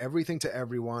 And if you're everything to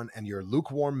everyone and you're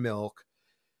lukewarm milk,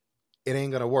 it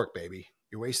ain't gonna work, baby.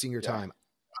 You're wasting your Yeah. time.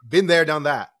 I've been there, done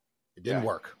that. It didn't Yeah.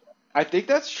 work. I think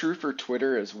that's true for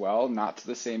Twitter as well, not to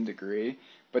the same degree,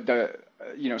 but the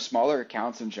smaller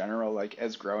accounts in general, like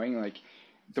as growing, like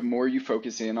the more you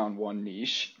focus in on one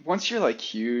niche, once you're like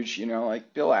huge,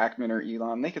 like Bill Ackman or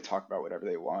Elon, they could talk about whatever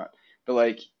they want, but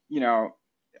like,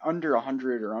 under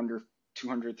 100 or under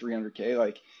 200, 300K,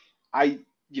 like I,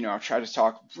 try to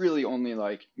talk really only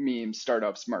like memes,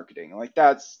 startups, marketing, like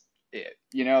that's it,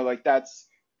 like that's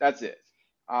it.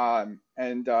 And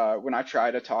when I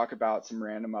try to talk about some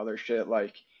random other shit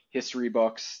like history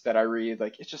books that I read,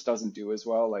 like it just doesn't do as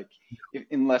well, like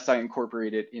unless I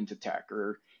incorporate it into tech.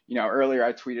 Or, earlier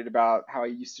I tweeted about how I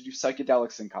used to do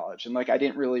psychedelics in college, and like I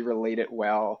didn't really relate it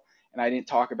well, and I didn't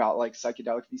talk about like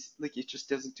psychedelic, like it just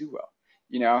doesn't do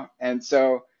well, And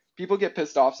so people get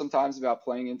pissed off sometimes about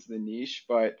playing into the niche,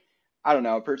 but I don't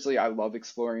know. Personally, I love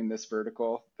exploring this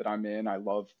vertical that I'm in. I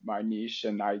love my niche,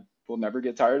 and I will never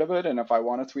get tired of it. And if I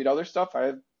want to tweet other stuff, I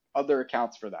have other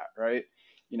accounts for that, right?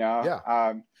 Yeah.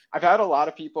 I've had a lot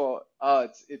of people,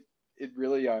 it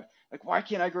really like, why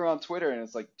can't I grow on Twitter? And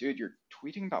it's like, dude, you're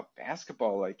tweeting about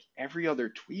basketball like every other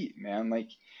tweet, man. Like,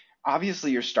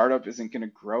 obviously your startup isn't going to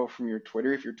grow from your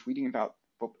Twitter if you're tweeting about,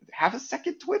 well, have a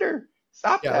second Twitter.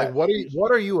 Stop Yeah. Like, that.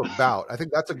 what are you about? I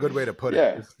think that's a good way to put it.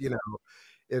 Yeah. Is,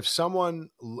 if someone,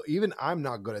 even I'm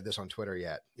not good at this on Twitter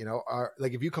yet,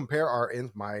 like if you compare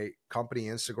my company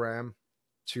Instagram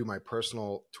to my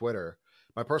personal Twitter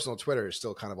is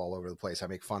still kind of all over the place. I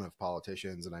make fun of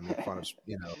politicians, and I make fun of,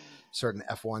 certain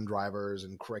F1 drivers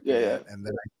and Yeah. Yeah. cricket. And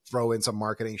then I throw in some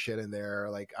marketing shit in there.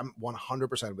 Like, I'm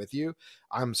 100% with you.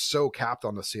 I'm so capped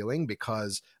on the ceiling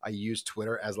because I use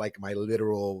Twitter as like my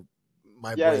literal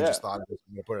my Yeah, brain yeah, just thought of this,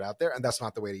 I'm going to put it out there, and that's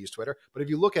not the way to use Twitter. But if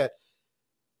you look at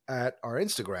our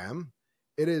Instagram,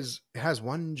 it has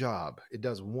one job. It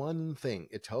does one thing.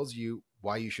 It tells you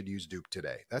why you should use Dupe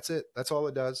today. That's it. That's all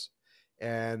it does.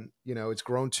 And it's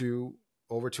grown to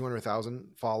over 200,000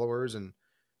 followers and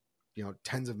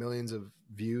tens of millions of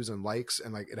views and likes,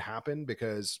 and like it happened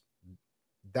because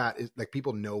that is like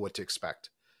people know what to expect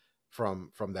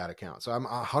from that account. So I'm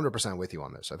 100% with you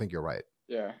on this. I think you're right.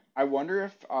 yeah. I wonder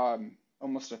if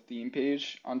almost a theme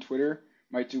page on Twitter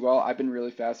might do well. I've been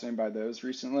really fascinated by those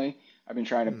recently. I've been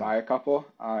trying to Hmm. buy a couple,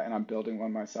 and I'm building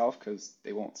one myself because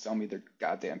they won't sell me their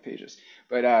goddamn pages.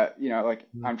 But like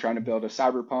I'm trying to build a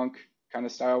cyberpunk kind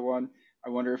of style one. I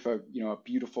wonder if a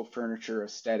beautiful furniture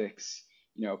aesthetics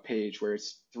page where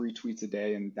it's 3 tweets a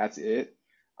day and that's it,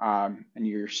 and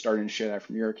you're starting to share that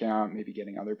from your account, maybe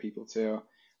getting other people too.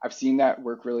 I've seen that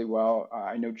work really well.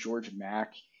 I know George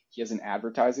Mack, he has an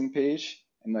advertising page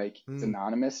and like it's Hmm.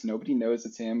 anonymous. Nobody knows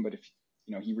it's him, but if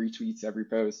he retweets every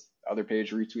post, the other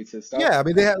page retweets his stuff. Yeah, I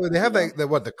mean they have You know,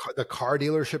 like the car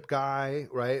dealership guy,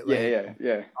 right? yeah, Like yeah,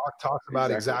 yeah, talks about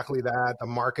exactly, exactly that. The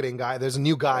marketing guy. There's a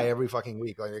new guy yeah, every fucking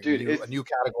week. Like dude. a new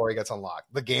category gets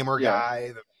unlocked. The gamer Yeah,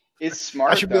 guy. it's I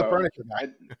smart should be the though. furniture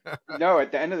At, guy. no,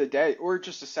 at the end of the day, or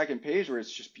just a second page where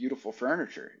it's just beautiful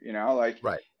furniture, like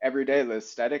Right. every day the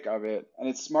aesthetic of it. And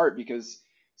it's smart because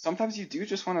sometimes you do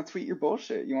just want to tweet your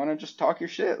bullshit. You want to just talk your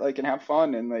shit, like, and have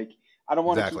fun. And like, I don't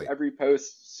want to keep Exactly. every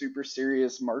post super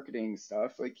serious marketing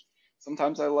stuff. Like,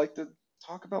 sometimes I like to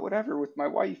talk about whatever with my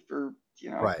wife or,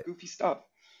 Right. goofy stuff.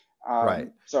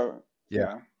 Right. So Yeah.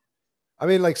 yeah, I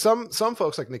mean, like some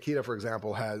folks, like Nikita, for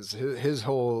example, has his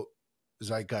whole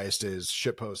zeitgeist is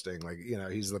shit posting. Like,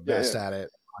 he's the yeah, best yeah, at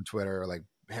it on Twitter, like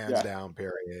hands yeah, down,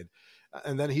 period.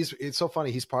 And then it's so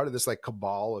funny. He's part of this like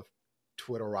cabal of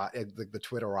Twitterati, like the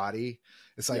Twitterati.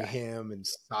 It's like yeah, him and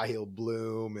Sahil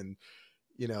Bloom and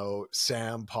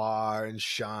Sam Parr and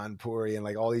Sean Puri and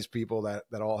like all these people that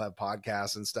all have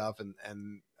podcasts and stuff.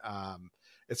 And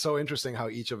it's so interesting how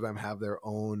each of them have their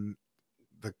own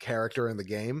the character in the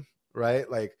game, right?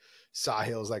 Like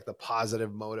Sahil's like the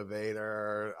positive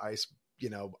motivator, ice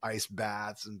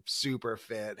bats and super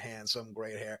fit, handsome,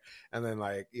 great hair. And then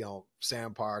like,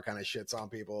 Sam Parr kind of shits on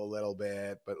people a little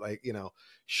bit, but like,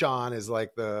 Sean is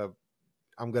like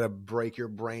I'm going to break your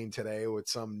brain today with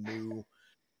some new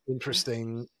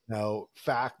interesting,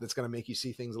 fact that's going to make you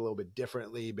see things a little bit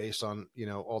differently based on,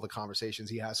 all the conversations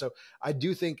he has. So I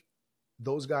do think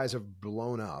those guys have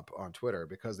blown up on Twitter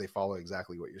because they follow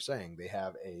exactly what you're saying. They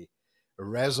have a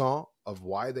raison of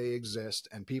why they exist,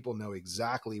 and people know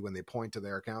exactly when they point to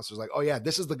their accounts. It's like, oh yeah,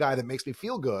 this is the guy that makes me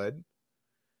feel good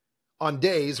on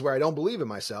days where I don't believe in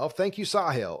myself. Thank you,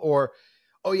 Sahil. Or,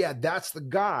 oh yeah, that's the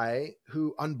guy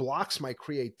who unblocks my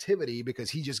creativity because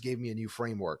he just gave me a new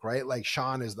framework, right? Like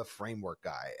Sean is the framework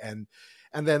guy. And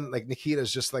then like Nikita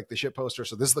is just like the shit poster.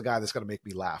 So this is the guy that's going to make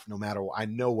me laugh no matter what. I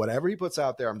know whatever he puts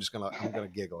out there, I'm going to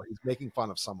giggle. He's making fun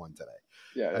of someone today.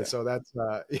 yeah, And yeah. so that's,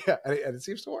 yeah. And it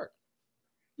seems to work.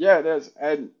 Yeah, it is.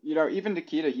 And even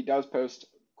Nikita, he does post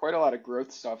quite a lot of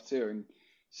growth stuff too. And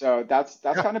so that's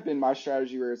Yeah. kind of been my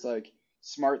strategy where it's like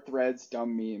smart threads,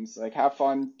 dumb memes. Like have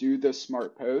fun, do the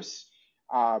smart posts,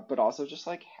 but also just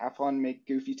like have fun, make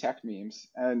goofy tech memes.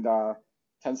 And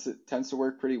tends to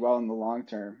work pretty well in the long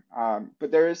term.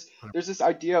 But there's this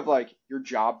idea of like your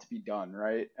job to be done,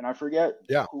 right? And I forget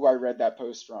Yeah. who I read that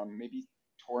post from. Maybe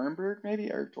Torenberg, maybe,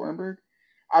 or Torenberg.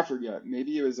 I forget.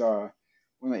 Maybe it was one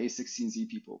of the A16Z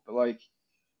people, but like,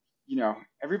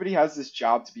 everybody has this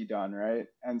job to be done, right?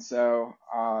 And so,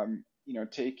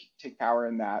 take power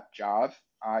in that job.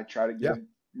 I try to Yeah. give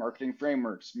marketing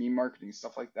frameworks, meme marketing,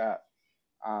 stuff like that.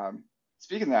 Um,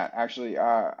 Speaking of that, actually,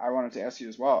 I wanted to ask you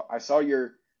as well. I saw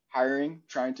you're hiring,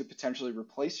 trying to potentially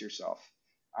replace yourself.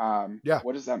 Yeah.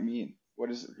 What does that mean?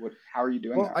 How are you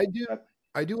doing Well, that? That,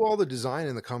 I do all the design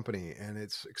in the company, and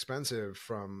it's expensive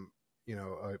from,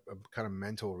 a kind of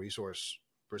mental resource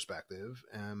perspective.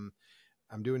 And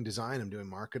I'm doing design, I'm doing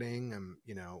marketing, I'm,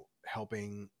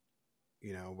 helping,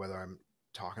 whether I'm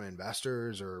talking to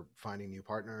investors or finding new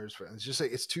partners for, it's just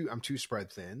like, I'm too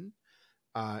spread thin.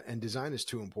 And design is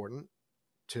too important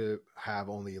to have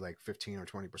only like 15 or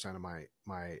 20% of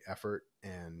my effort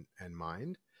and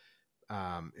mind.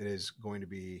 It is going to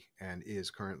be and is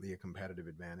currently a competitive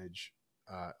advantage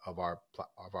of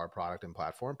our product and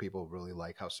platform. People really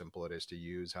like how simple it is to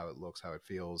use, how it looks, how it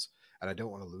feels, and I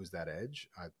don't want to lose that edge.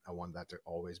 I want that to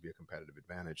always be a competitive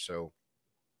advantage. So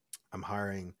I'm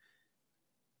hiring,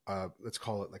 let's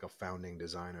call it like a founding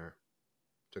designer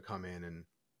to come in and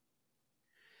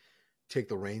take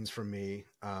the reins from me,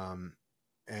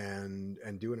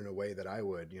 and do it in a way that I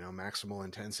would, maximal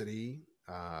intensity,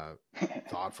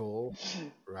 thoughtful,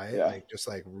 right? Yeah. Like just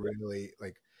like really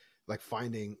like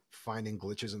finding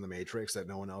glitches in the matrix that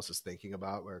no one else is thinking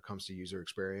about where it comes to user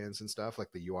experience and stuff,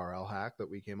 like the URL hack that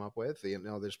we came up with. You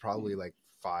know, there's probably Mhm. like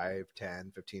 5,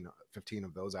 10, 15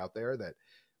 of those out there that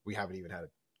we haven't even had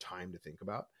time to think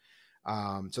about.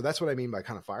 So that's what I mean by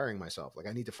kind of firing myself. Like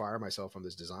I need to fire myself from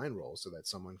this design role so that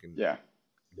someone can Yeah.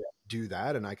 do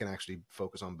that and I can actually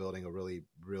focus on building a really,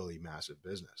 really massive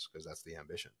business because that's the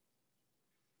ambition.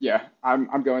 Yeah,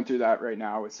 I'm going through that right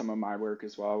now with some of my work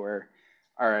as well, where,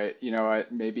 all right, you know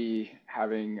what, maybe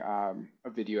having a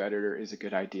video editor is a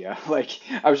good idea. Like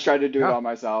I was trying to do it Yeah. all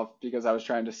myself because I was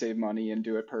trying to save money and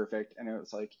do it perfect, and it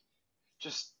was like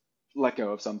just let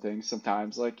go of something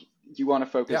sometimes. Like you want to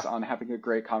focus Yeah. on having a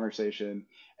great conversation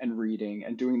and reading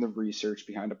and doing the research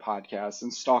behind a podcast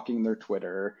and stalking their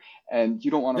Twitter, and you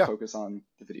don't want to Yeah. focus on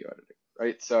the video editing,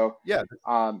 right? So, Yeah.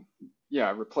 um,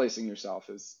 yeah, replacing yourself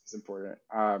is important.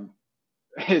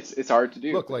 It's hard to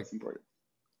do, Look, but it's important.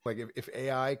 like if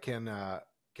AI can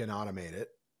automate it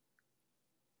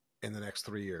in the next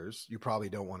 3 years, you probably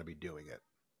don't want to be doing it.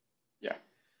 Yeah,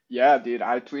 yeah, dude.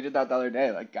 I tweeted that the other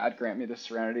day. Like, God grant me the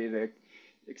serenity to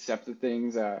accept the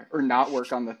things or not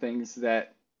work on the things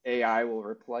that AI will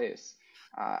replace.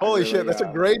 I Holy shit, really that's a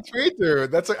great tweet,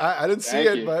 dude. I didn't see thank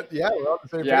it, you. but yeah, we're on the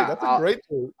same page. Yeah, That's a great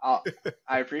tweet.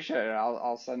 I appreciate it.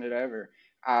 I'll send it over.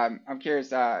 I'm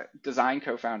curious, design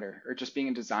co-founder or just being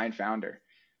a design founder.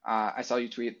 I saw you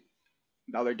tweet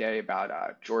the other day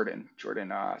about Jordan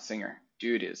Singer.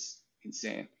 Dude is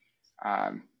insane.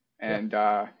 Um, Yeah. and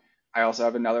I also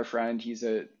have another friend. He's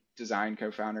a design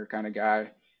co-founder kind of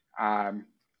guy.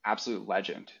 Absolute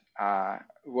legend.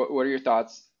 What are your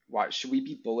thoughts? Why should we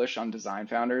be bullish on design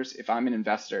founders? If I'm an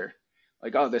investor,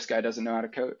 like, oh, this guy doesn't know how to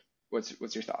code. What's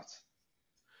your thoughts?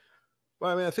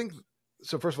 Well, I mean, I think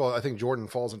so. First of all, I think Jordan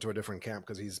falls into a different camp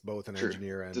because he's both an True.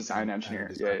 engineer Design and a engineer. Yeah,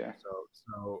 designer. yeah.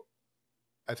 So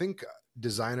I think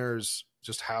designers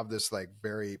just have this like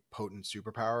very potent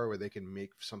superpower where they can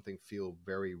make something feel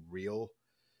very real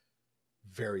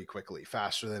very quickly,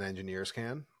 faster than engineers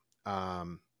can.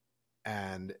 Um,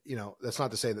 and you know, that's not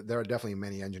to say that there are definitely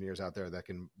many engineers out there that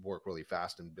can work really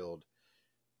fast and build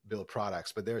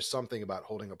products, but there's something about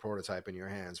holding a prototype in your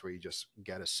hands where you just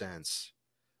get a sense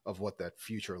of what that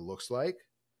future looks like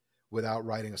without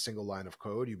writing a single line of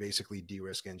code. You basically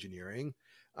de-risk engineering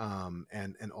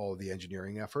and all of the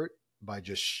engineering effort by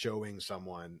just showing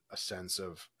someone a sense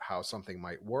of how something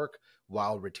might work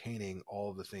while retaining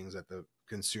all of the things that the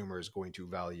consumer is going to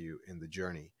value in the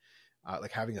journey.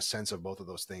 Like having a sense of both of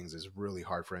those things is really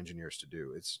hard for engineers to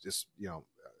do. It's just, you know,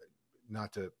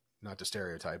 not to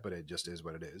stereotype, but it just is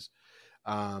what it is.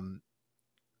 Um,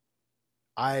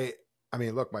 I I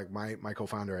mean, look, my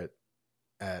co-founder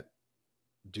at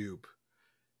Dupe,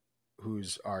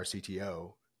 who's our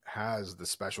CTO, has the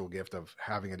special gift of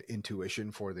having an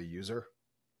intuition for the user.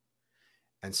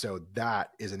 And so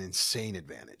that is an insane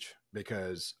advantage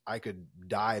because I could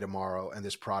die tomorrow and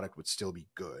this product would still be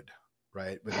good,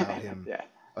 right? Without him, Yeah.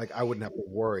 like I wouldn't have to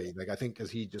worry. Like I think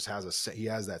because he just he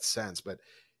has that sense, but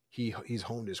he's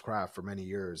honed his craft for many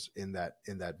years in that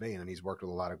vein, and he's worked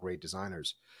with a lot of great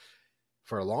designers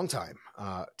for a long time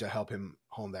to help him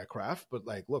hone that craft. But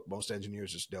like, look, most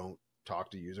engineers just don't talk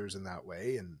to users in that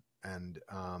way, and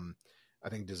I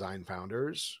think design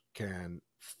founders can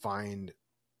find,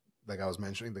 like I was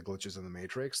mentioning, the glitches in the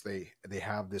matrix. They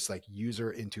have this like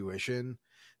user intuition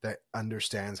that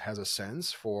understands, has a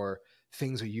sense for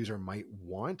things a user might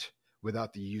want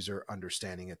without the user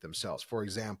understanding it themselves. For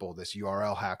example, this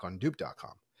URL hack on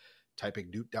dupe.com.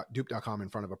 Typing dupe.com in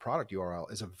front of a product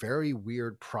URL is a very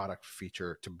weird product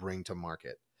feature to bring to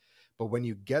market. But when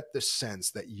you get the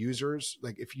sense that users,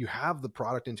 like if you have the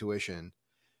product intuition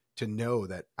to know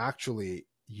that actually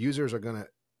users are going to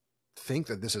think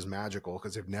that this is magical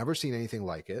because they've never seen anything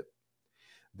like it,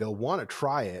 they'll want to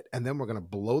try it. And then we're going to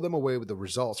blow them away with the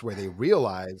results where they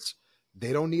realize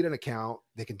they don't need an account.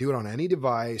 They can do it on any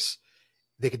device.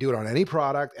 They could do it on any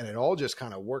product, and it all just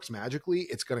kind of works magically.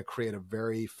 It's going to create a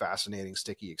very fascinating,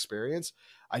 sticky experience.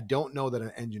 I don't know that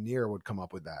an engineer would come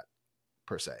up with that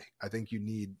per se. I think you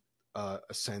need a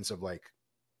sense of like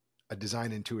a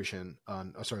design intuition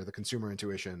the consumer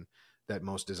intuition that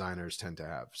most designers tend to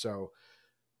have. So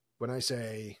when I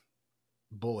say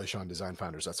bullish on design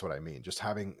founders, that's what I mean. Just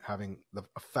having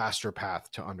a faster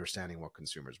path to understanding what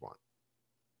consumers want.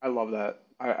 I love that.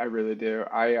 I really do.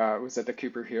 I was at the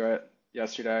Cooper Hewitt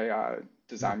yesterday, Mm.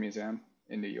 Design Museum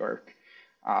in New York.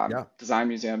 Yeah. Design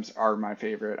museums are my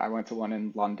favorite. I went to one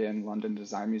in London, London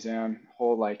Design Museum,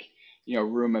 whole like,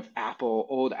 room of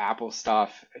old Apple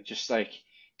stuff. Just like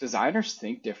designers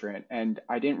think different. And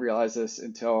I didn't realize this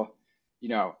until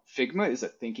Figma is a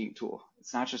thinking tool.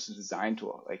 It's not just a design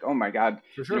tool. Like, oh my God,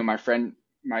 For sure. my friend,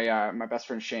 my best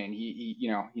friend Shane,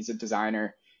 he's a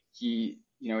designer. He,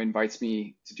 invites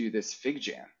me to do this Fig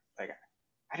Jam. Like,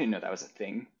 I didn't know that was a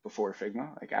thing before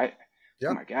Figma. Like, oh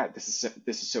Yeah. my God, this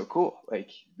is so cool.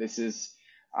 Like, this is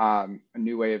a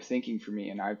new way of thinking for me,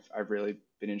 and I've really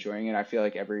been enjoying it. I feel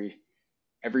like every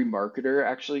marketer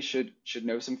actually should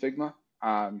know some Figma.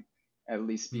 At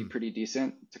least be Hmm. pretty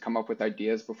decent to come up with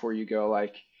ideas before you go,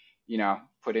 like,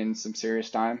 put in some serious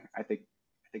time. I think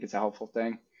it's a helpful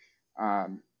thing.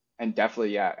 Um, and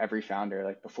definitely, yeah, every founder,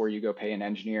 like, before you go pay an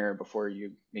engineer, before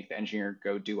you make the engineer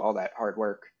go do all that hard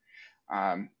work,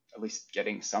 at least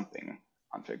getting something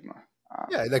on Figma.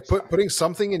 Yeah, like So putting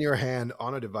something in your hand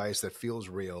on a device that feels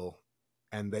real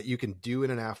and that you can do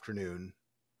in an afternoon.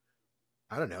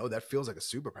 I don't know. That feels like a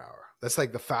superpower. That's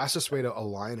like the fastest way to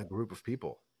align a group of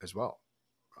people as well.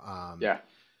 Um, yeah,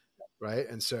 right.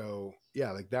 And so,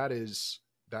 yeah, like that is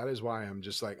why I'm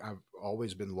just like, I've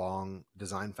always been long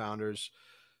design founders.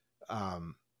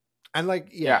 Um, and like,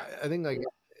 yeah, yeah, I think like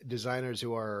designers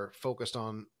who are focused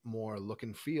on more look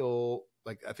and feel,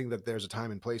 like, I think that there's a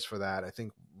time and place for that. I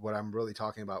think what I'm really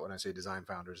talking about when I say design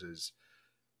founders is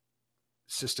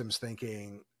systems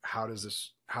thinking. How does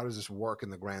this work in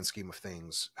the grand scheme of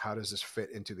things? How does this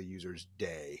fit into the user's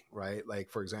day, right? Like,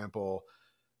 for example,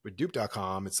 with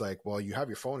dupe.com, it's like, well, you have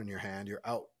your phone in your hand, you're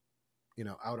out,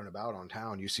 out and about on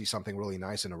town, you see something really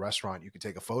nice in a restaurant, you can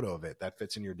take a photo of it. That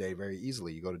fits in your day very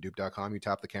easily. You go to dupe.com, you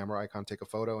tap the camera icon, take a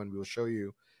photo, and we will show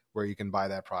you where you can buy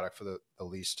that product for the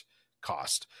least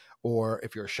cost. Or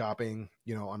if you're shopping,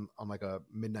 on like a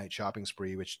midnight shopping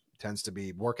spree, which tends to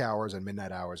be work hours, and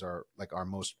midnight hours are like our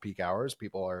most peak hours.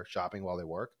 People are shopping while they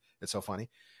work. It's so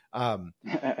funny. Like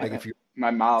my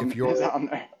if mom you're is on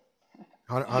there.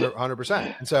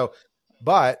 100%. And so,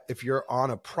 but if you're on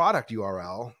a product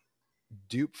URL,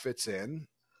 Dupe fits in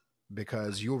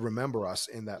because you'll remember us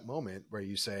in that moment where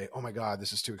you say, "Oh my God,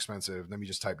 this is too expensive. Let me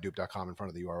just type dupe.com in front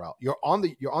of the URL." You're on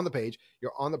the page,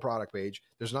 you're on the product page.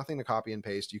 There's nothing to copy and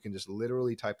paste. You can just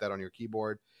literally type that on your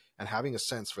keyboard, and having a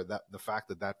sense for that, the fact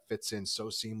that that fits in so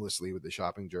seamlessly with the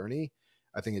shopping journey,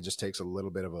 I think it just takes a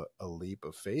little bit of a leap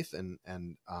of faith,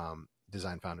 and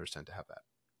design founders tend to have that.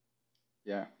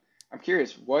 Yeah, I'm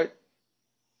curious. What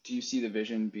do you see the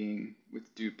vision being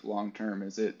with Dupe long term?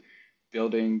 Is it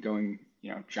building, going,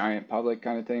 giant public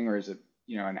kind of thing, or is it,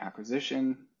 an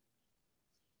acquisition?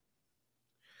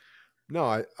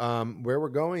 No, where we're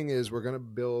going is we're going to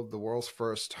build the world's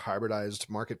first hybridized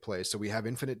marketplace. So we have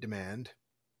infinite demand.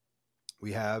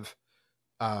 We have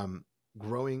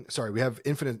we have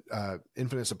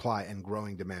infinite supply and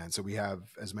growing demand. So we have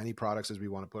as many products as we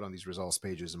want to put on these results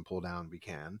pages and pull down, we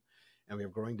can. And we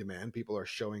have growing demand. People are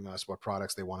showing us what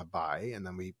products they want to buy, and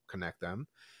then we connect them.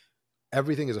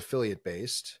 Everything is affiliate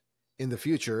based. In the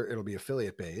future, it'll be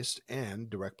affiliate based and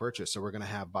direct purchase. So we're going to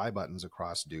have buy buttons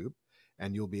across Dupe,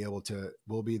 and we'll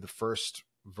be the first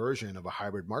version of a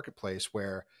hybrid marketplace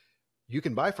where you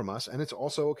can buy from us, and it's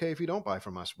also okay if you don't buy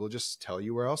from us. We'll just tell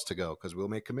you where else to go because we'll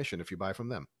make commission if you buy from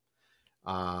them.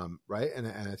 Right. And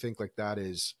I think like that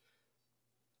is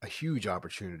a huge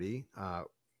opportunity. I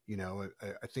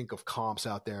think of comps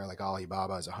out there like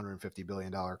Alibaba is a $150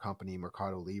 billion company.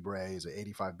 Mercado Libre is an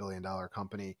 $85 billion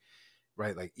company,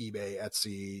 right? Like eBay,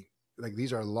 Etsy, like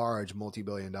these are large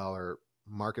multi-billion dollar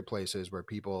marketplaces where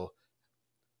people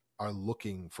are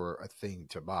looking for a thing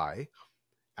to buy.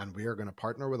 And we are going to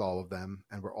partner with all of them.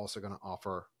 And we're also going to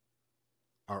offer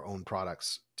our own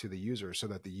products to the user so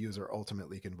that the user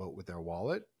ultimately can vote with their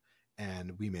wallet,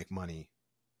 and we make money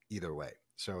either way.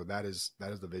 So that is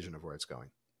the vision of where it's going.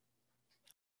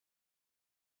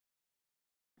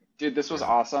 Dude, this was Yeah.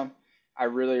 awesome. I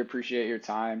really appreciate your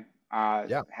time.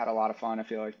 Yeah. Had a lot of fun. I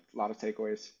feel like a lot of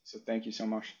takeaways. So thank you so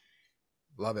much.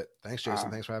 Love it. Thanks, Jason.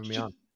 Uh, Thanks for having me should on.